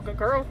pictures. Oh, good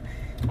girl.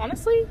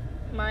 Honestly,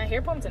 my hair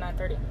appointment's at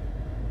 9:30. I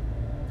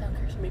don't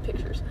care. Send me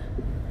pictures.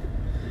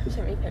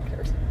 Send me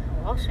pictures.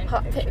 Oh, I'll send you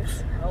Hot pictures.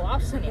 pics. Oh, I'll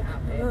send you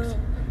hot pics.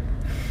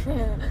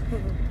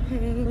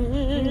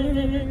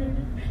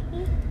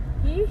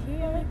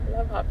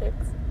 Love hot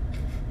pics.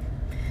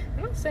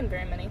 I don't send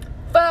very many.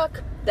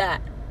 Fuck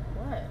that.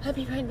 What?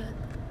 Happy Pride Month.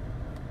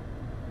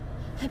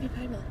 Happy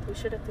Pride Month. We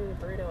should have threw the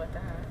burrito at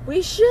that.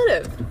 We should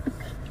have.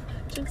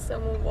 Just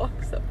someone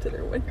walks up to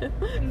their window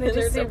And they just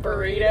there's see a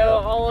burrito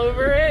all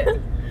over it.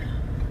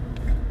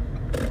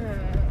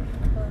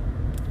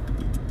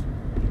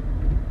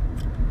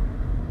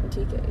 And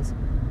TK's.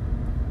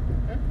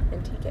 Huh?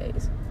 And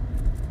TK's.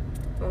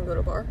 You want to go to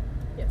a bar?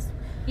 Yes.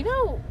 You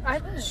know, I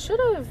should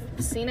have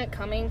seen it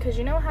coming, because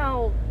you know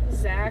how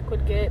Zach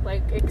would get,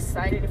 like,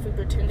 excited if we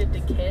pretended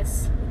to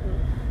kiss?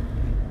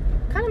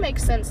 Kind of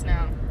makes sense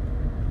now.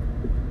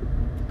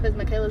 Because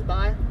Michaela's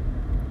bi.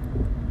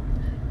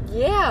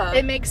 Yeah.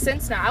 It makes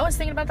sense now. I was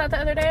thinking about that the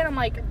other day, and I'm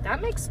like,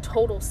 that makes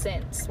total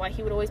sense. Why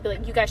he would always be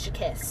like, you guys should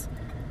kiss.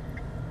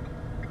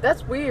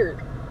 That's weird.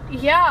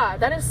 Yeah,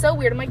 that is so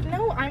weird. I'm like,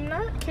 no, I'm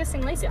not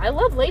kissing Lacey. I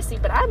love Lacey,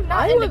 but I'm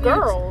not into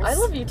girls. I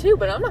love you too,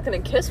 but I'm not going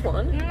to kiss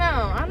one. No,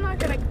 I'm not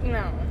gonna.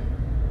 No.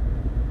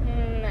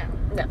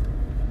 No.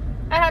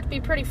 I'd have to be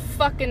pretty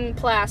fucking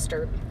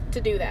plastered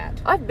to do that.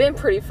 I've been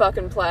pretty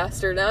fucking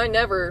plastered, and I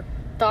never...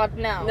 Thought,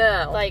 no.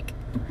 No. Like,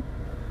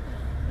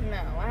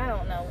 no, I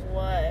don't know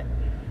what.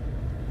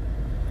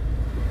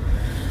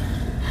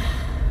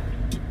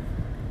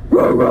 I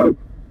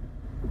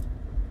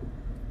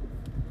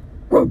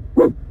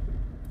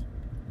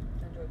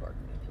enjoy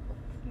barking at people.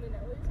 You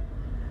know,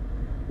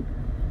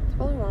 It's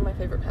probably one of my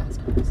favorite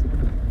pastimes.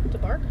 to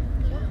bark?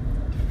 Yeah.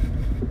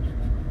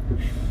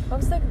 I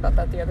was thinking about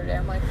that the other day.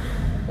 I'm like,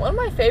 one of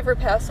my favorite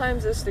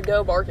pastimes is to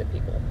go bark at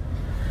people.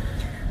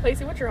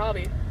 Lacey, what's your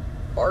hobby?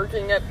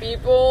 Barking at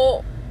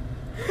people.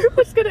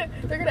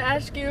 They're gonna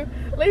ask you,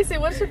 Lacey,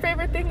 what's your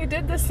favorite thing you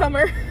did this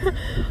summer?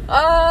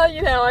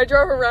 I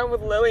drove around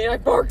with Lily and I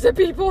barked at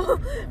people.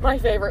 My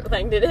favorite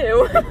thing to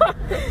do.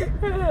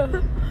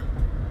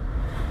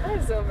 That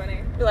is so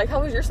funny. You're like,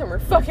 how was your summer?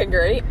 Fucking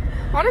great.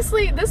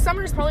 Honestly, this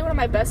summer is probably one of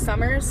my best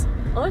summers.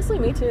 Honestly,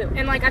 me too.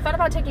 And, like, I thought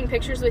about taking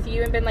pictures with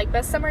you and been like,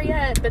 best summer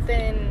yet, but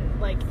then,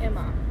 like,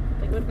 Emma.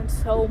 Like, it would have been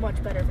so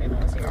much better if Emma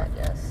was here. God,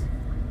 yes.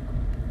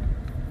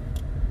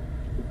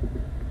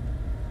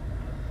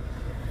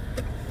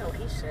 Oh,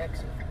 he's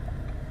sexy.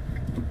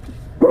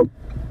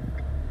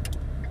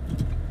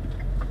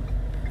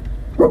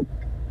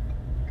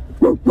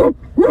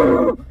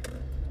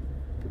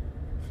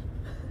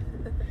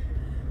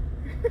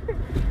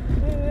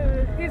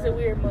 He's a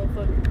weird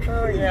motherfucker.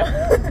 Oh,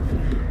 yeah.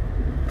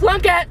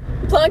 Plunkett!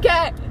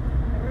 Plunkett!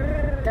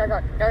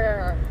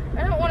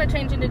 I don't want to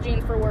change into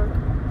jeans for work.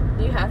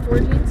 Do you have to wear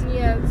jeans?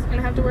 Yes, and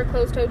I have to wear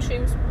closed-toed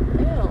shoes.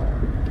 Ew.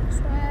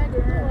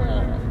 Swagger.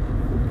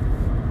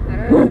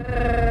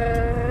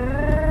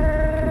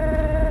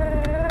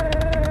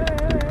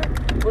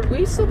 Would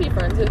we still be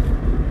friends if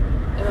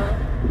Emma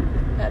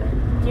had it?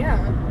 Yeah.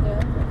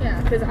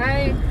 Yeah, because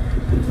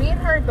me and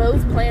her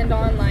both planned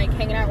on, like,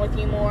 hanging out with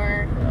you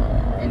more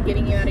and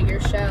getting you out of your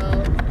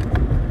shell.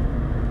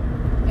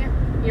 Yeah,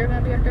 you're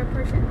going to be our third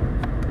person.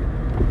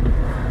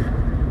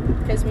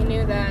 Because we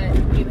knew that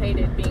you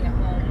hated being at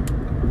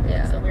home.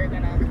 Yeah. So we were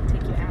going to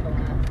take you out a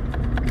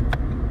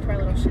lot. Try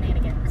little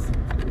shenanigans.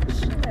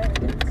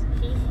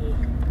 Hee hee.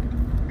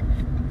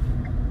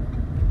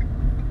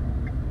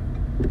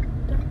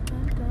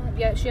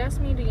 Yeah, she asked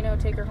me to,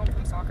 take her home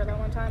from soccer that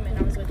one time, and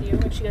I was with you,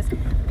 and she goes,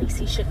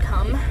 Lacey should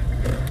come.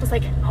 I was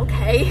like,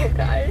 okay.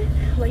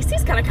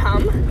 Lacey's gonna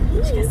come.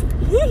 She goes,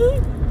 hee.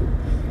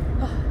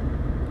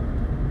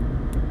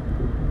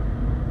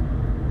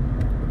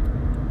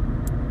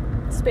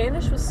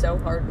 Spanish was so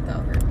hard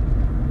without her.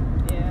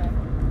 Yeah.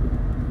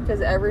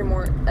 Because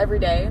every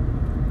day,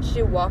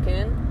 she'd walk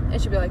in,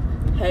 and she'd be like,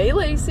 hey,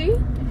 Lacey.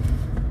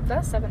 That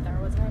was 7th hour,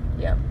 wasn't it?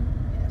 Yeah.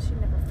 Yeah, she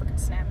never freaking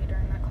snapped me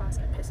during that class,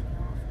 and it pissed me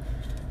off.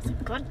 I was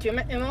like, God damn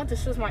it, Emma,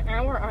 this is my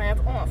hour I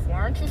have off. Why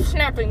aren't you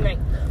snapping me?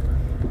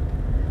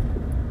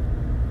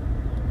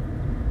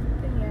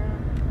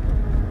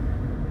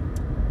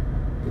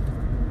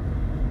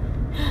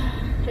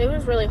 It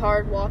was really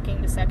hard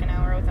walking the second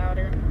hour without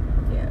her.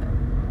 Yeah.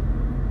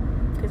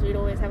 Because we'd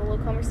always have a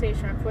little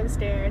conversation right before the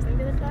stairs and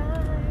be like,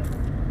 bye.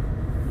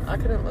 I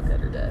couldn't look at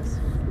her desk.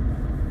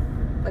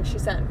 Like, she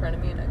sat in front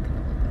of me and I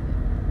couldn't look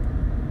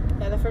at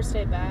it. Yeah, the first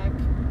day back,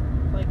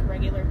 like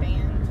regular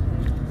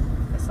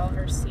band. I saw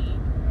her seat,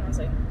 and I was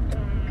like,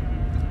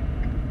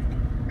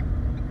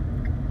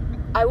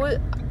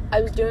 I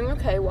was doing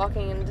okay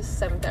walking into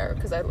 7th hour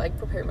because I like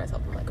prepared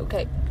myself. I'm like,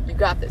 okay, you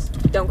got this.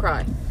 Don't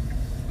cry.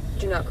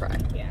 Do not cry.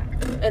 yeah.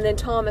 And then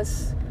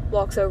Thomas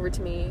walks over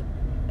to me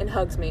and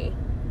hugs me.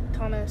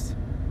 Thomas.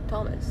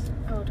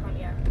 Oh, Tom,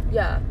 yeah.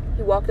 Yeah,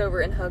 he walked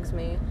over and hugs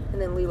me,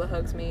 and then Leela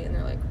hugs me, and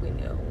they're like, we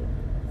know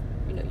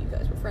you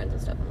guys were friends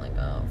and stuff. I'm like,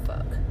 oh,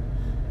 fuck.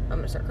 I'm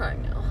gonna start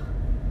crying now.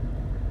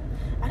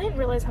 I didn't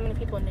realize how many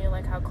people knew,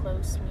 like, how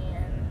close me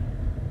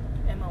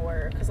and Emma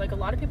were. Because, like, a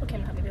lot of people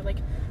came to me. They're like,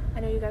 I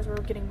know you guys were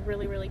getting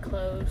really, really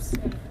close.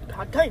 And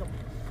god damn.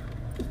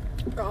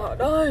 God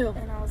damn.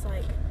 And I was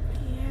like,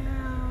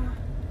 yeah.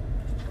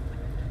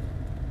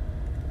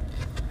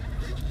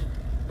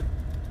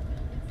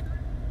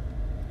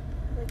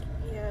 Like,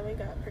 yeah, we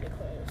got pretty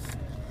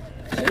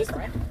close. She was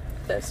the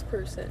best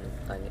person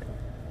I knew.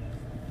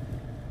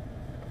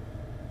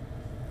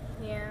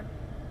 Yeah.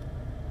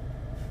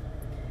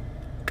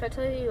 Did I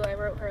tell you I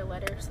wrote her a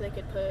letter so they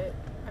could put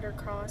at her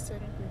cross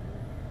and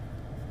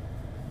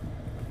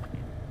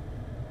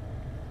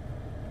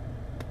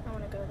I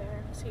want to go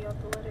there and see all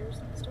the letters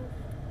and stuff.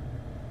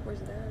 Where's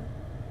that?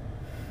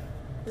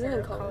 Is Isn't it it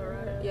in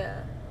Colorado?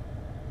 Yeah,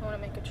 I want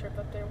to make a trip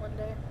up there one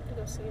day to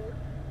go see it.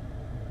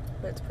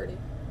 that's pretty.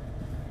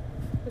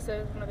 This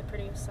is one of the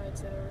prettiest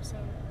sights I've ever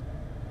seen.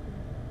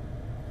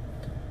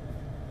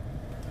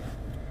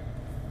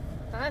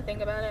 Now that I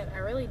think about it, I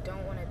really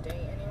don't want to date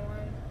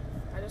anyone.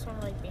 I just want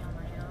to like be on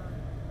my own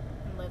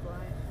and live life.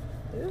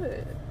 Do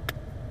it.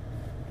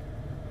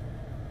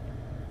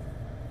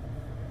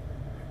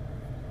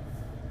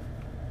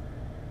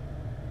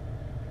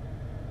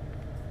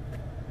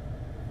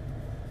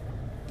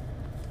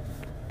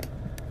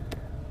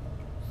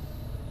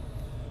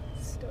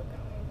 Still going.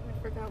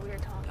 I forgot we were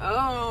talking.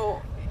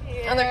 Oh.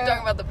 And they're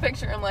talking about the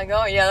picture. I'm like,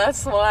 oh yeah,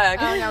 that's swag.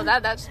 Oh no,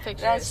 that's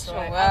picture. That's is swag.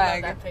 I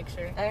swag. love that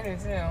picture. I do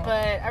too.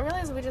 But I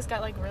realized we just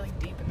got like really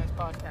deep in this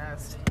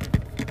podcast.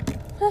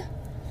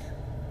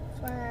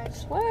 Swag.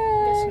 Guess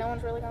Swag. no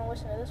one's really gonna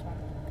listen to this one.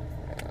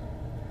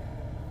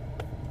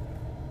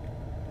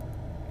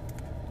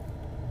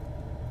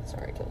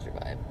 Sorry, I killed your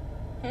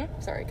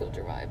vibe. Sorry, I killed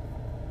your vibe.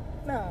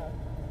 No,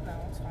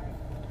 it's fine.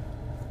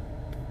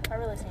 I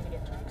really just need to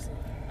get drunk soon.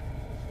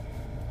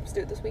 Let's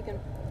do it this weekend.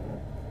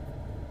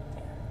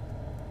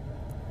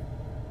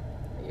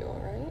 Are you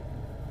alright?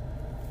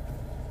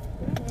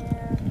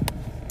 Yeah.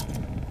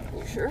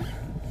 You sure?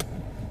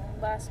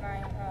 Last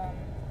night,